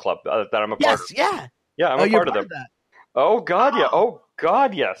 Builders Club that I'm a part of. Yeah. Yeah, I'm a part of them. That. Oh God, yeah. Oh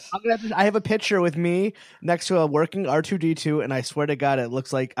God, yes. I have a picture with me next to a working R2-D2, and I swear to God, it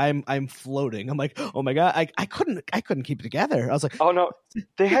looks like I'm floating. I'm like, oh my God, I couldn't keep it together. I was like, oh no,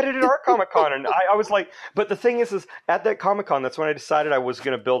 they had it at our Comic-Con, and I was like, but the thing is at that Comic-Con, that's when I decided I was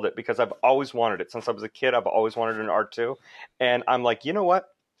going to build it, because I've always wanted it since I was a kid. I've always wanted an R2, and I'm like, you know what?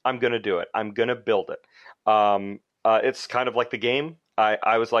 I'm going to do it. I'm going to build it. It's kind of like the game.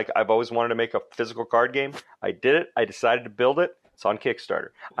 I was like, I've always wanted to make a physical card game. I did it. I decided to build it. It's on Kickstarter.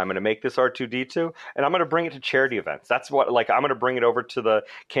 I'm going to make this R2-D2, and I'm going to bring it to charity events. That's what, like, I'm going to bring it over to the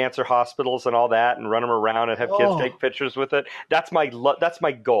cancer hospitals and all that, and run them around and have kids take pictures with it. That's my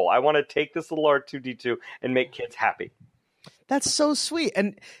goal. I want to take this little R2-D2 and make kids happy. That's so sweet,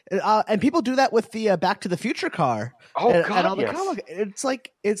 and people do that with the Back to the Future car. Oh and, God, and all the yes. comic. It's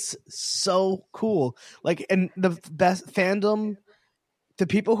like, it's so cool. Like, and the best fandom, the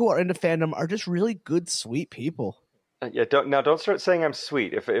people who are into fandom are just really good, sweet people. Yeah, don't start saying I'm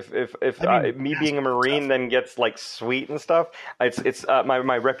sweet. If me being a Marine then gets like sweet and stuff, it's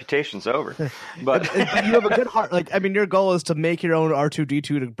my reputation's over. But but you have a good heart. Like, I mean, your goal is to make your own R2-D2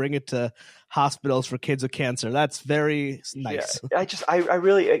 to bring it to hospitals for kids with cancer. That's very nice. Yeah, I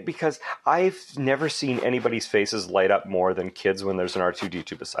really, because I've never seen anybody's faces light up more than kids when there's an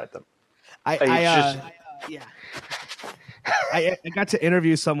R2-D2 beside them. I got to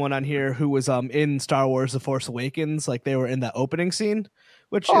interview someone on here who was in Star Wars: The Force Awakens. Like, they were in that opening scene,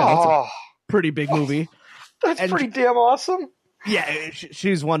 which it's a pretty big movie. That's pretty damn awesome. Yeah,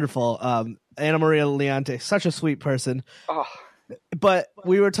 she's wonderful. Anna Maria Leonte, such a sweet person. Oh. But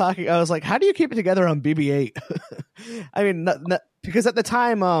we were talking. I was like, "How do you keep it together on BB-8?" I mean, because at the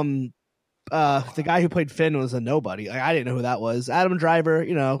time, the guy who played Finn was a nobody. Like, I didn't know who that was. Adam Driver,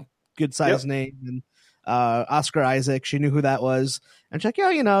 good size name, and Oscar Isaac. She knew who that was, and she's like,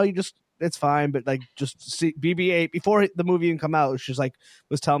 "Yeah, it's fine." But like, just see BB-8 before the movie even come out. She's like,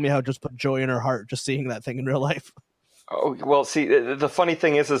 was telling me how it just put joy in her heart just seeing that thing in real life. Oh, well, see, the funny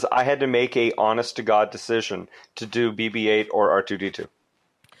thing is I had to make a honest to God decision to do BB-8 or R2-D2.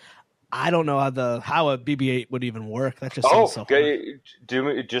 I don't know how a BB-8 would even work. That just sounds so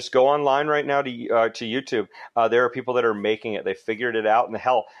hard. Just go online right now to YouTube. There are people that are making it. They figured it out, and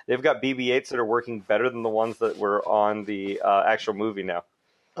hell, they've got BB-8s that are working better than the ones that were on the actual movie now.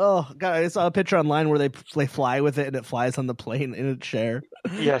 Oh God, I saw a picture online where they fly with it and it flies on the plane in a chair.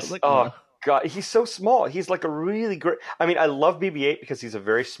 Yes. Like, oh God, he's so small. He's like a really great. I mean, I love BB-8 because he's a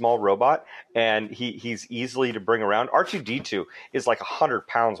very small robot and he's easily to bring around. R2-D2 is like 100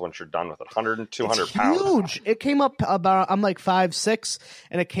 pounds once you're done with it. 100 and 200 pounds. Huge. It came up about, I'm like 5'6",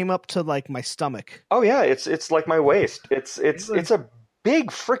 and it came up to like my stomach. Oh yeah, it's like my waist. It's a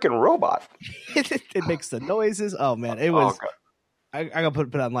big freaking robot. It makes the noises. Oh man, it was. Oh, I gotta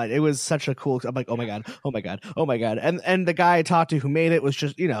put it online. It was such a cool. I'm like, oh my god, oh my god, oh my god. And the guy I talked to who made it was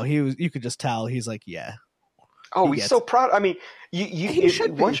just, you could just tell he's like, yeah. Oh, he's so proud. I mean,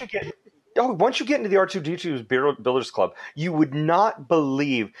 once you get into the R2-D2's Builders Club, you would not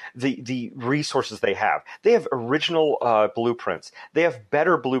believe the resources they have. They have original blueprints. They have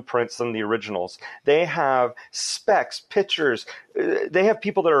better blueprints than the originals. They have specs, pictures. They have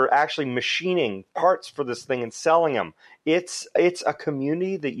people that are actually machining parts for this thing and selling them. It's a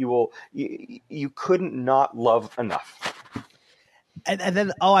community that you couldn't not love enough. And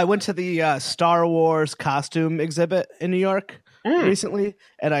then I went to the Star Wars costume exhibit in New York recently,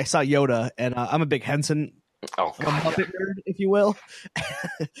 and I saw Yoda, and I'm a big Henson Muppet nerd, if you will.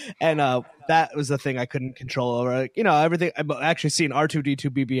 And that was the thing I couldn't control over. Everything. I've actually seen R2-D2,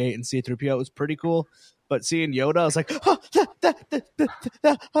 BB-8, and C-3PO. It was pretty cool. But seeing Yoda, I was like,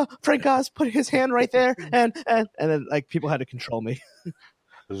 Frank Oz put his hand right there, and then like people had to control me.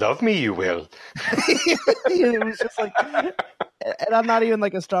 Love me, you will. It was just like, and I'm not even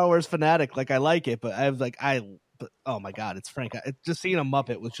like a Star Wars fanatic. Like I like it, but I was like, oh my god, it's Frank. Just seeing a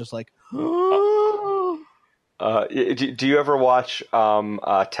Muppet was just like. Do you ever watch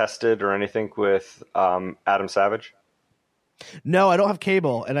Tested or anything with Adam Savage? No, I don't have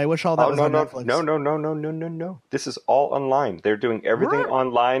cable, and I wish all that was on Netflix. No. This is all online. They're doing everything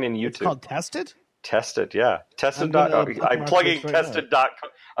online in YouTube. It's called Tested? Tested, yeah. Tested. I'm plugging Tested.com.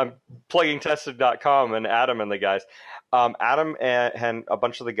 I'm plugging Tested.com and Adam and the guys. Adam and a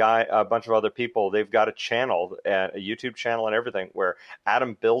bunch of other people, they've got a channel, a YouTube channel and everything, where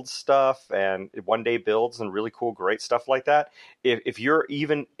Adam builds stuff and one day builds and really cool, great stuff like that. If you're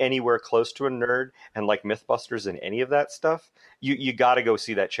even anywhere close to a nerd and like Mythbusters and any of that stuff, you got to go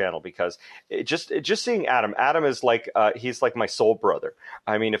see that channel, because just seeing Adam is like he's like my soul brother.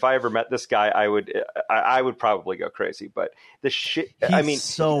 I mean, if I ever met this guy, I would probably go crazy. But the shit, he's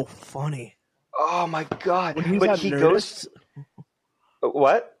so funny. Oh my god! When he goes.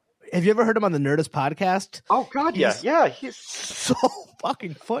 What? Have you ever heard him on the Nerdist podcast? Oh god, yeah. He's so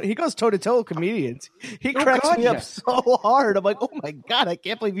fucking funny. He goes toe to toe with comedians. He cracks me up so hard. I'm like, oh my god, I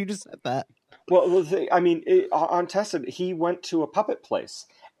can't believe you just said that. Well, on Tested, he went to a puppet place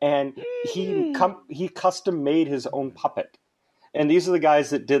and he custom made his own puppet. And these are the guys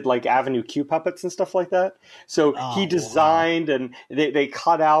that did like Avenue Q puppets and stuff like that. So he designed and they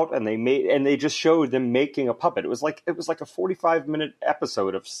cut out and they made, and they just showed them making a puppet. It was like a 45-minute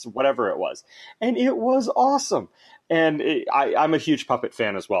episode of whatever it was, and it was awesome. And I'm a huge puppet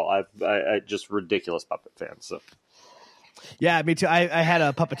fan as well. I just ridiculous puppet fan. So. Yeah, me too. I had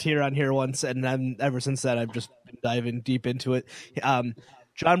a puppeteer on here once, and ever since then I've just been diving deep into it.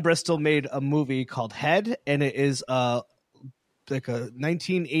 John Bristol made a movie called Head, and it is like a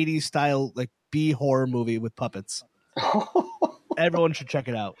 1980s style like B horror movie with puppets. Everyone should check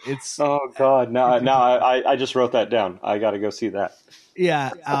it out. It's god, now I just wrote that down. I got to go see that. Yeah,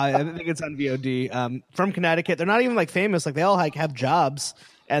 I think it's on VOD. From Connecticut, they're not even like famous. Like they all like have jobs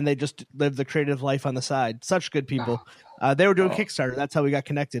and they just live the creative life on the side. Such good people. They were doing Kickstarter. That's how we got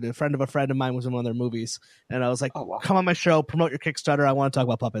connected. A friend of mine was in one of their movies, and I was like, "Come on my show, promote your Kickstarter. I want to talk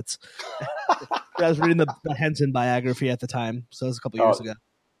about puppets." I was reading the Henson biography at the time, so it was a couple years ago.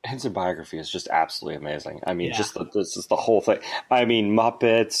 Henson biography is just absolutely amazing. I mean, this is the whole thing. I mean,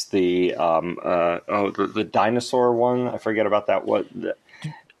 Muppets, the dinosaur one. I forget about that.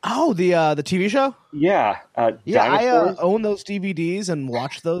 The TV show? Yeah. I own those DVDs and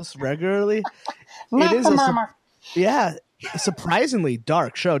watch those regularly. It is surprisingly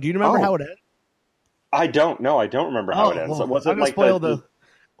dark show. Do you remember how it ended? I don't know. I don't remember how it ends. Well, was it like spoil the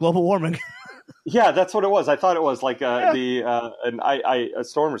global warming? Yeah, that's what it was. I thought it was like a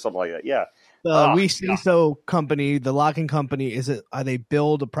storm or something like that. Yeah. We See So company, the locking company, they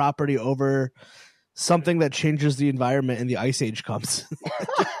build a property over something that changes the environment and the ice age comes.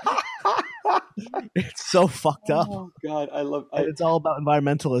 It's so fucked up. Oh God, And it's all about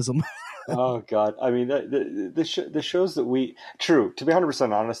environmentalism. Oh God, I mean the shows that we to be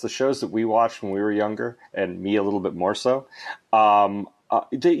 100% honest, the shows that we watched when we were younger, and me a little bit more so,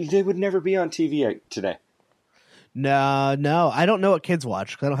 they would never be on TV today. No, I don't know what kids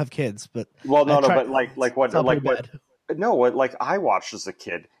watch because I don't have kids. But Well, no, but what I watched as a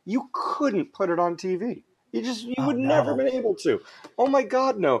kid, you couldn't put it on TV. You would never been able to. Oh my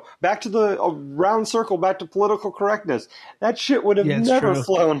God, no! Back to the round circle. Back to political correctness. That shit would have never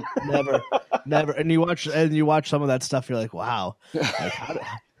flown. never. And you watch some of that stuff. You're like, wow, like,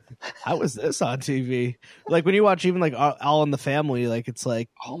 how is this on TV? Like when you watch even like All in the Family, like it's like,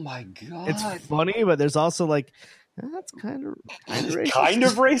 oh my God, it's funny, but there's also like. That's kind of racist. Kind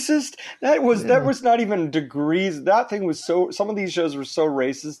of racist. That was not even degrees. That thing was so. Some of these shows were so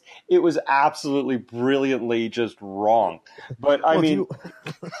racist. It was absolutely brilliantly just wrong. But I mean,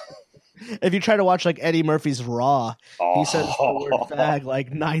 if you try to watch like Eddie Murphy's Raw, he says the word fag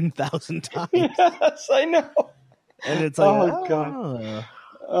like 9,000 times. Yes, I know. And it's like, God.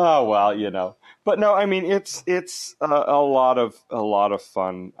 Oh well, you know. But no, I mean it's a lot of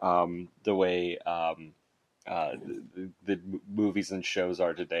fun. The way. The movies and shows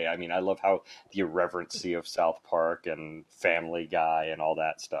are today. I mean, I love how the irreverency of South Park and Family Guy and all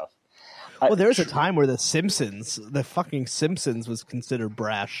that stuff. Well, there was a time where the fucking Simpsons was considered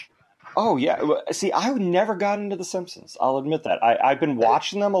brash. Oh, yeah. See, I never got into The Simpsons. I'll admit that. I've been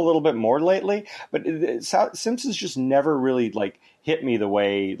watching them a little bit more lately, but Simpsons just never really like hit me the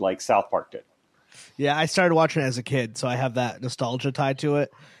way like South Park did. Yeah, I started watching it as a kid, so I have that nostalgia tied to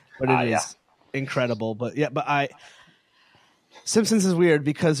it. But it is incredible. But Simpsons is weird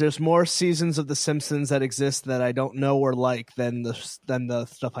because there's more seasons of The Simpsons that exist that I don't know or like than the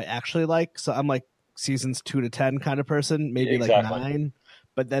stuff I actually like. So I'm like seasons 2 to 10 kind of person, maybe like 9.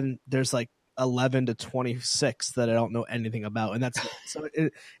 But then there's like 11 to 26 that I don't know anything about, and that's so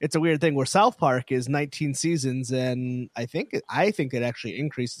it's a weird thing. Where South Park is 19 seasons, and I think it actually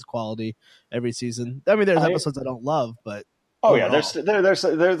increases quality every season. I mean, there's episodes I don't love, but. Oh yeah, there's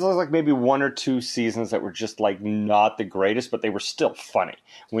like maybe 1 or 2 seasons that were just like not the greatest, but they were still funny.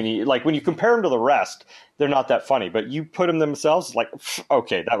 When you compare them to the rest, they're not that funny. But you put them themselves, like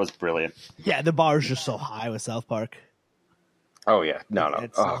okay, that was brilliant. Yeah, the bar is just so high with South Park. Oh yeah, no,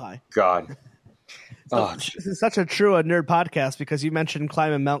 it's so high. God. So, this is such a true nerd podcast because you mentioned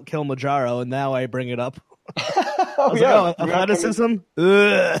climbing Mount Kilimanjaro, and now I bring it up. Athleticism.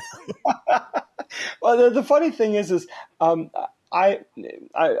 Well, the funny thing is I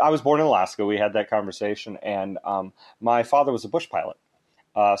was born in Alaska. We had that conversation, and my father was a bush pilot,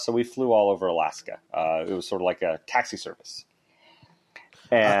 so we flew all over Alaska. It was sort of like a taxi service.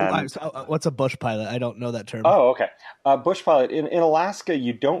 And what's a bush pilot? I don't know that term. Oh, okay. Bush pilot in Alaska,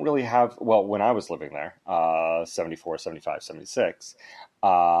 you don't really have. Well, when I was living there, 74, 75, 76.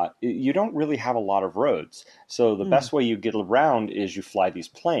 You don't really have a lot of roads. So the best way you get around is you fly these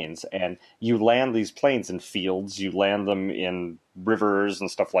planes, and you land these planes in fields. You land them in rivers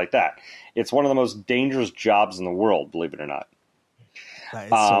and stuff like that. It's one of the most dangerous jobs in the world, believe it or not. That is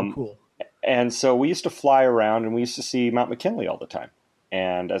so cool. And so we used to fly around, and we used to see Mount McKinley all the time.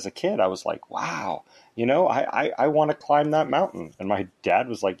 And as a kid, I was like, wow, I want to climb that mountain. And my dad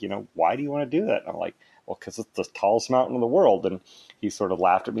was like, why do you want to do that? And I'm like, well, because it's the tallest mountain in the world. And he sort of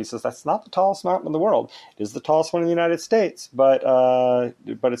laughed at me. He says, that's not the tallest mountain in the world. It is the tallest one in the United States, but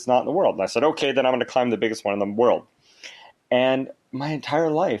it's not in the world. And I said, okay, then I'm going to climb the biggest one in the world. And my entire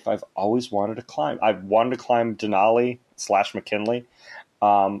life, I've always wanted to climb. I've wanted to climb Denali / McKinley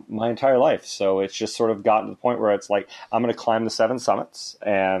my entire life. So it's just sort of gotten to the point where it's like, I'm going to climb the 7 summits,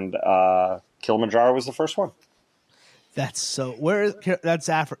 and Kilimanjaro was the first one. That's that's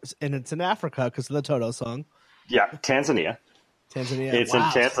Africa, and it's in Africa because of the Toto song. Yeah, Tanzania. It's in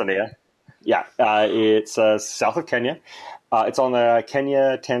Tanzania. Yeah, it's south of Kenya. It's on the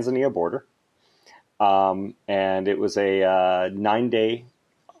Kenya-Tanzania border. And it was a 9-day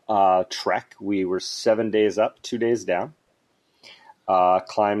trek. We were 7 days up, 2 days down.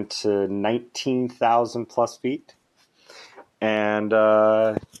 Climbed to 19,000 plus feet. And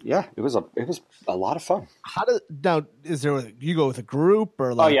it was a lot of fun. You go with a group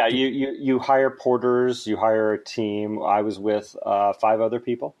or like? Oh yeah, you hire porters, you hire a team. I was with 5 other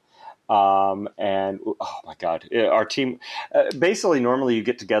people. And oh my God, our team, basically normally you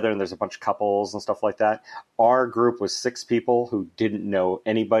get together and there's a bunch of couples and stuff like that. Our group was 6 people who didn't know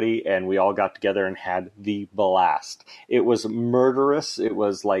anybody, and we all got together and had the blast. It was murderous. It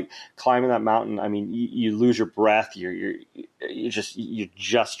was like climbing that mountain. I mean, you lose your breath. You're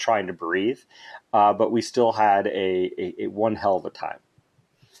just trying to breathe. But we still had a one hell of a time.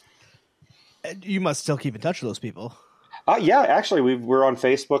 You must still keep in touch with those people. Yeah, actually, we're on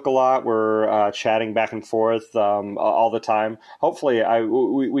Facebook a lot. We're chatting back and forth all the time. Hopefully,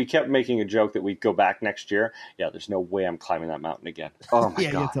 we kept making a joke that we'd go back next year. Yeah, there's no way I'm climbing that mountain again. Oh my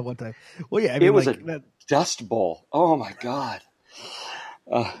Yeah, god! you said one time. Well, yeah, I mean, It was like, a dust bowl. Oh my god!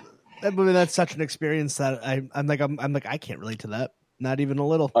 that's such an experience that I'm like I can't relate to that. Not even a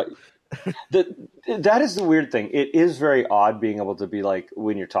little. That is the weird thing. It is very odd being able to be like,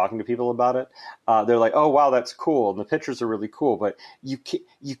 when you're talking to people about it, they're like, "Oh wow, that's cool," and the pictures are really cool, but you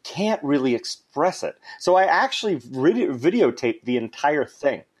can't really express it. So I actually videotaped the entire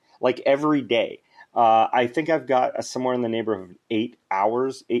thing, like every day. I think I've got somewhere in the neighborhood of 8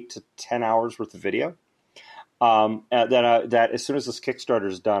 to 10 hours worth of video. That as soon as this Kickstarter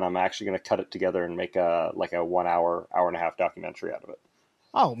is done, I'm actually going to cut it together and make a 1 hour and a half documentary out of it.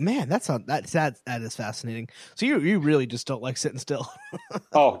 Oh man, that is fascinating. So you really just don't like sitting still.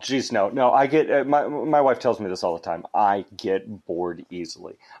 Oh geez, no. I get my wife tells me this all the time. I get bored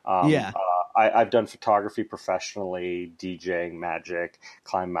easily. I've done photography professionally, DJing, magic,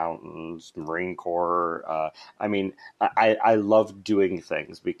 climb mountains, Marine Corps. I love doing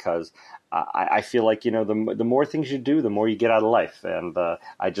things because I feel like, the more things you do, the more you get out of life, and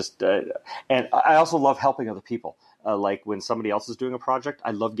and I also love helping other people. Like when somebody else is doing a project,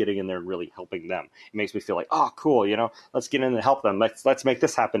 I love getting in there and really helping them. It makes me feel like, oh, cool, let's get in and help them. Let's make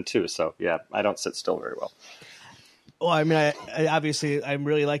this happen too. So yeah, I don't sit still very well. Well, I mean, I obviously I'm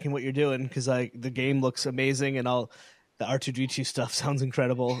really liking what you're doing because the game looks amazing and all the R2D2 stuff sounds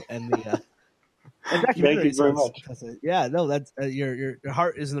incredible, and the Thank you very much. Yeah, no, that's your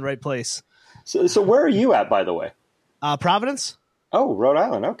heart is in the right place. So where are you at, by the way? Providence. Oh, Rhode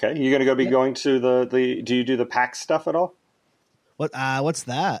Island. Okay, you're going to be going to the. Do you do the PAX stuff at all? What's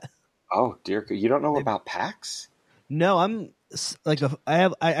that? Oh dear, you don't know about PAX? No, I'm like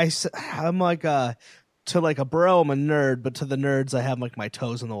I'm like to like a bro, I'm a nerd, but to the nerds, I have like my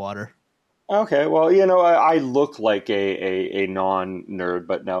toes in the water. Okay, well, I look like a non-nerd,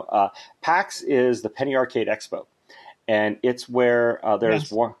 but no. PAX is the Penny Arcade Expo, and it's where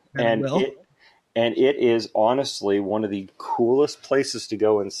there's one, and it is honestly one of the coolest places to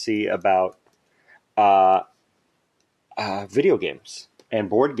go and see about video games and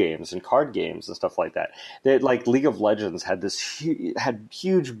board games and card games and stuff like that. Like League of Legends had had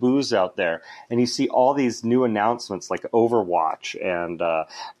huge booths out there, and you see all these new announcements like Overwatch and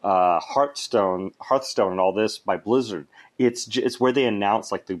Hearthstone and all this by Blizzard. It's where they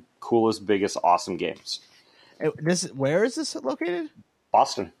announce like the coolest, biggest, awesome games. Where is this located?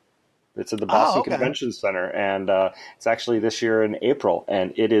 Boston. It's at the Boston Convention Center, and it's actually this year in April,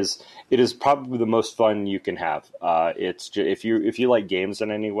 and it is probably the most fun you can have. It's if you like games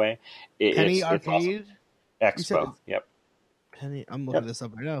in any way, Penny Arcade Expo. Yep. Penny, I'm looking this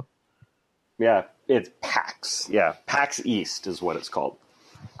up right now. Yeah, it's PAX. Yeah, PAX East is what it's called.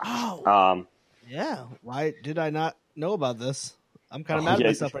 Oh. Yeah. Why did I not know about this? I'm kind of mad at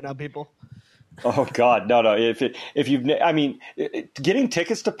myself right now, people. Oh God, no! Getting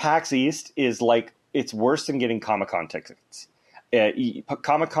tickets to PAX East is like it's worse than getting Comic-Con tickets.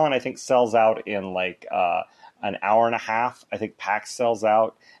 Comic-Con, I think, sells out in like an hour and a half. I think PAX sells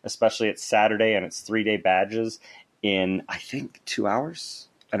out, especially it's Saturday and it's 3-day badges, in I think 2 hours,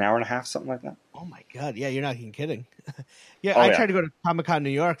 an hour and a half, something like that. Oh my God! Yeah, you're not even kidding. I tried to go to Comic-Con New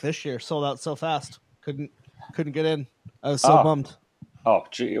York this year, sold out so fast, couldn't get in. I was so bummed. Oh,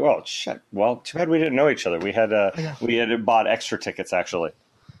 gee, well, shit. Well, too bad we didn't know each other. We had bought extra tickets, actually.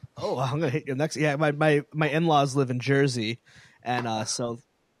 Oh, I'm gonna hit you next. Yeah, my in-laws live in Jersey, and so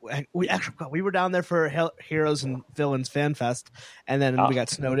we were down there for Heroes and Villains Fan Fest, and then we got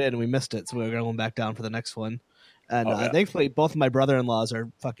snowed in and we missed it, so we were going back down for the next one. And thankfully, both of my brother-in-laws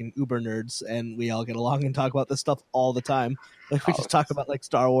are fucking uber nerds, and we all get along and talk about this stuff all the time. Like we just talk about like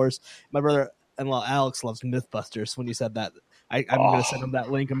Star Wars. My brother-in-law Alex loves MythBusters. When you said that, I'm going to send him that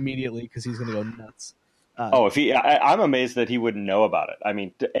link immediately because he's going to go nuts. I'm amazed that he wouldn't know about it. I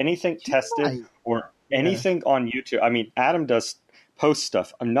mean, anything tested or anything on YouTube. I mean, Adam does post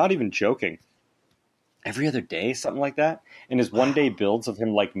stuff. I'm not even joking. Every other day, something like that. And his one-day builds of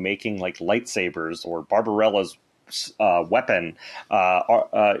him like making like lightsabers or Barbarella's weapon.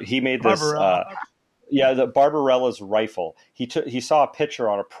 He made this. The Barbarella's rifle. He saw a picture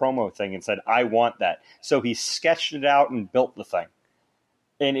on a promo thing and said, "I want that." So he sketched it out and built the thing.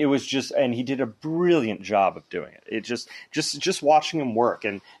 And it was and he did a brilliant job of doing it. It just watching him work,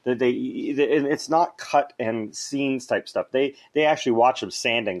 and and it's not cut and scenes type stuff. They actually watch him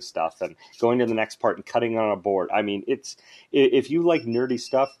sanding stuff and going to the next part and cutting on a board. I mean, if you like nerdy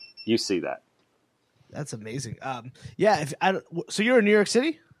stuff, you see that. That's amazing. So you're in New York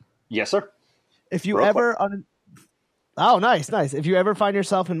City? Yes, sir. If you Brooklyn. ever Oh, nice. If you ever find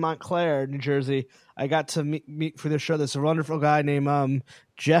yourself in Montclair, New Jersey, I got to meet for this show. There's a wonderful guy named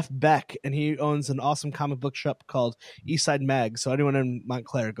Jeff Beck, and he owns an awesome comic book shop called Eastside Mag. So anyone in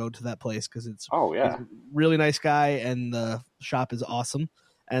Montclair, go to that place because he's a really nice guy, and the shop is awesome,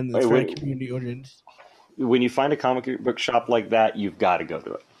 and it's very community oriented. When you find a comic book shop like that, you've got to go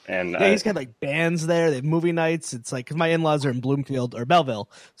to it. And yeah, he's got like bands there. They have movie nights. It's like, because my in-laws are in Bloomfield or Belleville,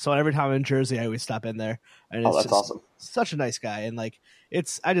 so every time I'm in Jersey, I always stop in there. And it's that's awesome. Such a nice guy, and like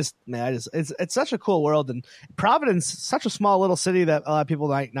it's such a cool world. And Providence, such a small little city that a lot of people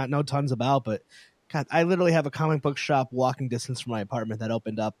might not know tons about, but God, I literally have a comic book shop walking distance from my apartment that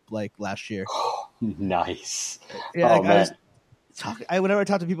opened up like last year. Nice. Yeah, whenever I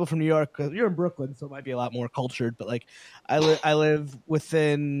talk to people from New York, you're in Brooklyn, so it might be a lot more cultured, but like I live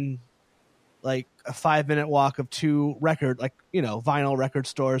within like a 5-minute walk of two vinyl record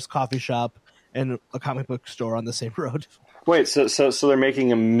stores, coffee shop, and a comic book store on the same road. Wait, so they're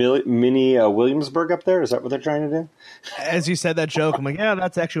making a mini Williamsburg up there? Is that what they're trying to do? As you said that joke, I'm like, yeah,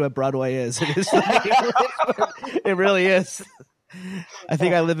 that's actually what Broadway is. It is. It really is. I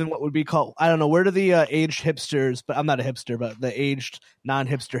think I live in what would be called, I don't know, where do the aged hipsters, but I'm not a hipster, but the aged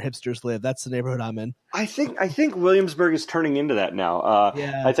non-hipster hipsters live. That's the neighborhood I'm in. I think Williamsburg is turning into that now.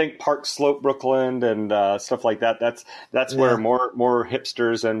 Yeah. I think Park Slope, Brooklyn, and stuff like that. That's where more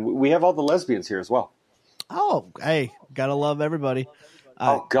hipsters, and we have all the lesbians here as well. Oh, hey, gotta love everybody.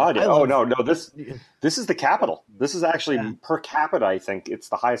 Oh God! No! This is the capital. This is actually per capita. I think it's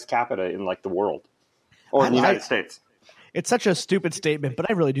the highest capita in like the world or in the United States. It's such a stupid statement, but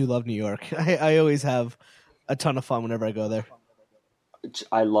I really do love New York. I always have a ton of fun whenever I go there.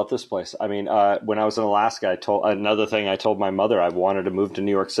 I love this place. I mean, when I was in Alaska, I told my mother I wanted to move to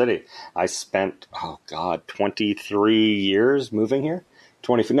New York City. I spent 23 years moving here,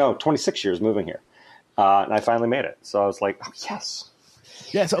 26 years moving here, and I finally made it. So I was like, oh, yes.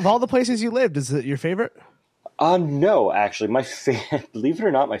 Yeah. So of all the places you lived, is it your favorite? No, actually, believe it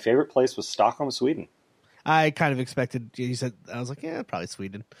or not, my favorite place was Stockholm, Sweden. I kind of expected you said. I was like, yeah, probably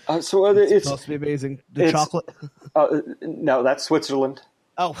Sweden. It's supposed to be amazing. The chocolate. No, that's Switzerland.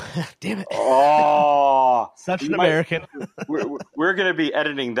 Oh, damn it! Oh, such an American. We're going to be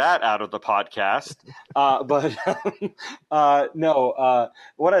editing that out of the podcast. No.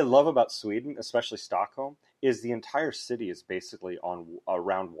 What I love about Sweden, especially Stockholm, is the entire city is basically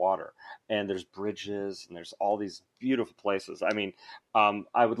around water, and there's bridges and there's all these beautiful places. I mean,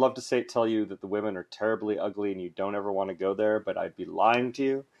 I would love to tell you that the women are terribly ugly and you don't ever want to go there, but I'd be lying to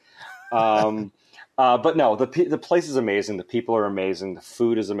you. But no, the place is amazing. The people are amazing. The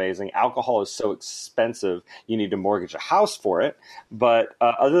food is amazing. Alcohol is so expensive, you need to mortgage a house for it. But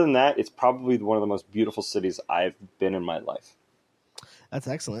other than that, it's probably one of the most beautiful cities I've been in my life. That's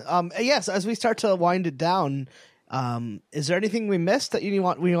excellent. Yes, as we start to wind it down, is there anything we missed that we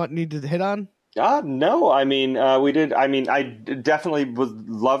need to hit on? No. I mean, we did. I mean, I definitely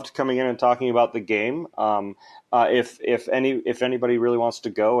loved coming in and talking about the game. If anybody really wants to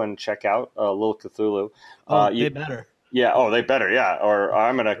go and check out Lil Cthulhu, they better. Yeah. Oh, they better. Yeah. Or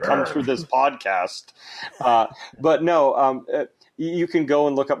I'm going to come through this podcast. But no. You can go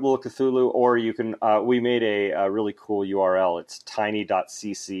and look up Lil Cthulhu, or you can. We made a really cool URL. It's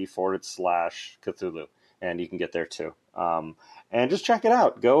tiny.cc/Cthulhu, and you can get there too. And just check it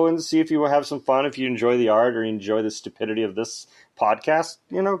out. Go and see if you will have some fun. If you enjoy the art or you enjoy the stupidity of this podcast,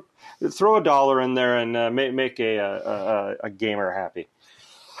 throw $1 in there and make a gamer happy.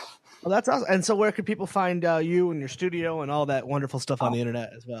 Well, that's awesome. And so where can people find you and your studio and all that wonderful stuff on the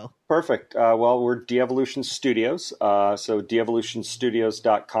internet as well? Perfect. Well, we're De-Evolution Studios. So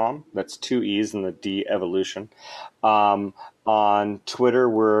deevolutionstudios.com. That's 2 E's in the De-Evolution. On Twitter,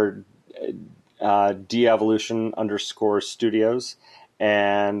 we're De-Evolution_studios.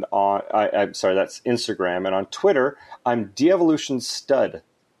 And I'm sorry, that's Instagram. And on Twitter, I'm De-Evolution Stud.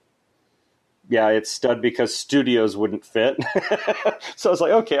 Yeah, it's stud because studios wouldn't fit. So I was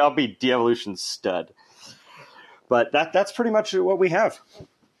like, okay, I'll be De-Evolution Stud. But that's pretty much what we have.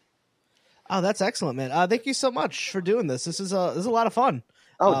 Oh, that's excellent, man. Thank you so much for doing this. This is a lot of fun.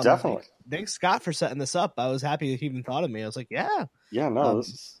 Oh, definitely. Thanks, Scott, for setting this up. I was happy he even thought of me. I was like, yeah. Yeah, no,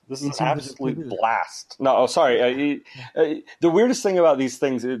 this is an absolute blast. No, oh, sorry. The weirdest thing about these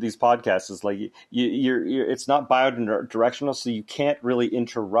podcasts is like you're it's not bi-directional, so you can't really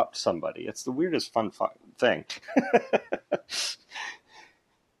interrupt somebody. It's the weirdest fun thing.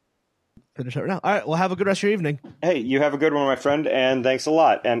 Finish it right now. All right. Well, have a good rest of your evening. Hey, you have a good one, my friend, and thanks a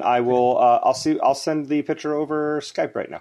lot. And I will. I'll send the picture over Skype right now.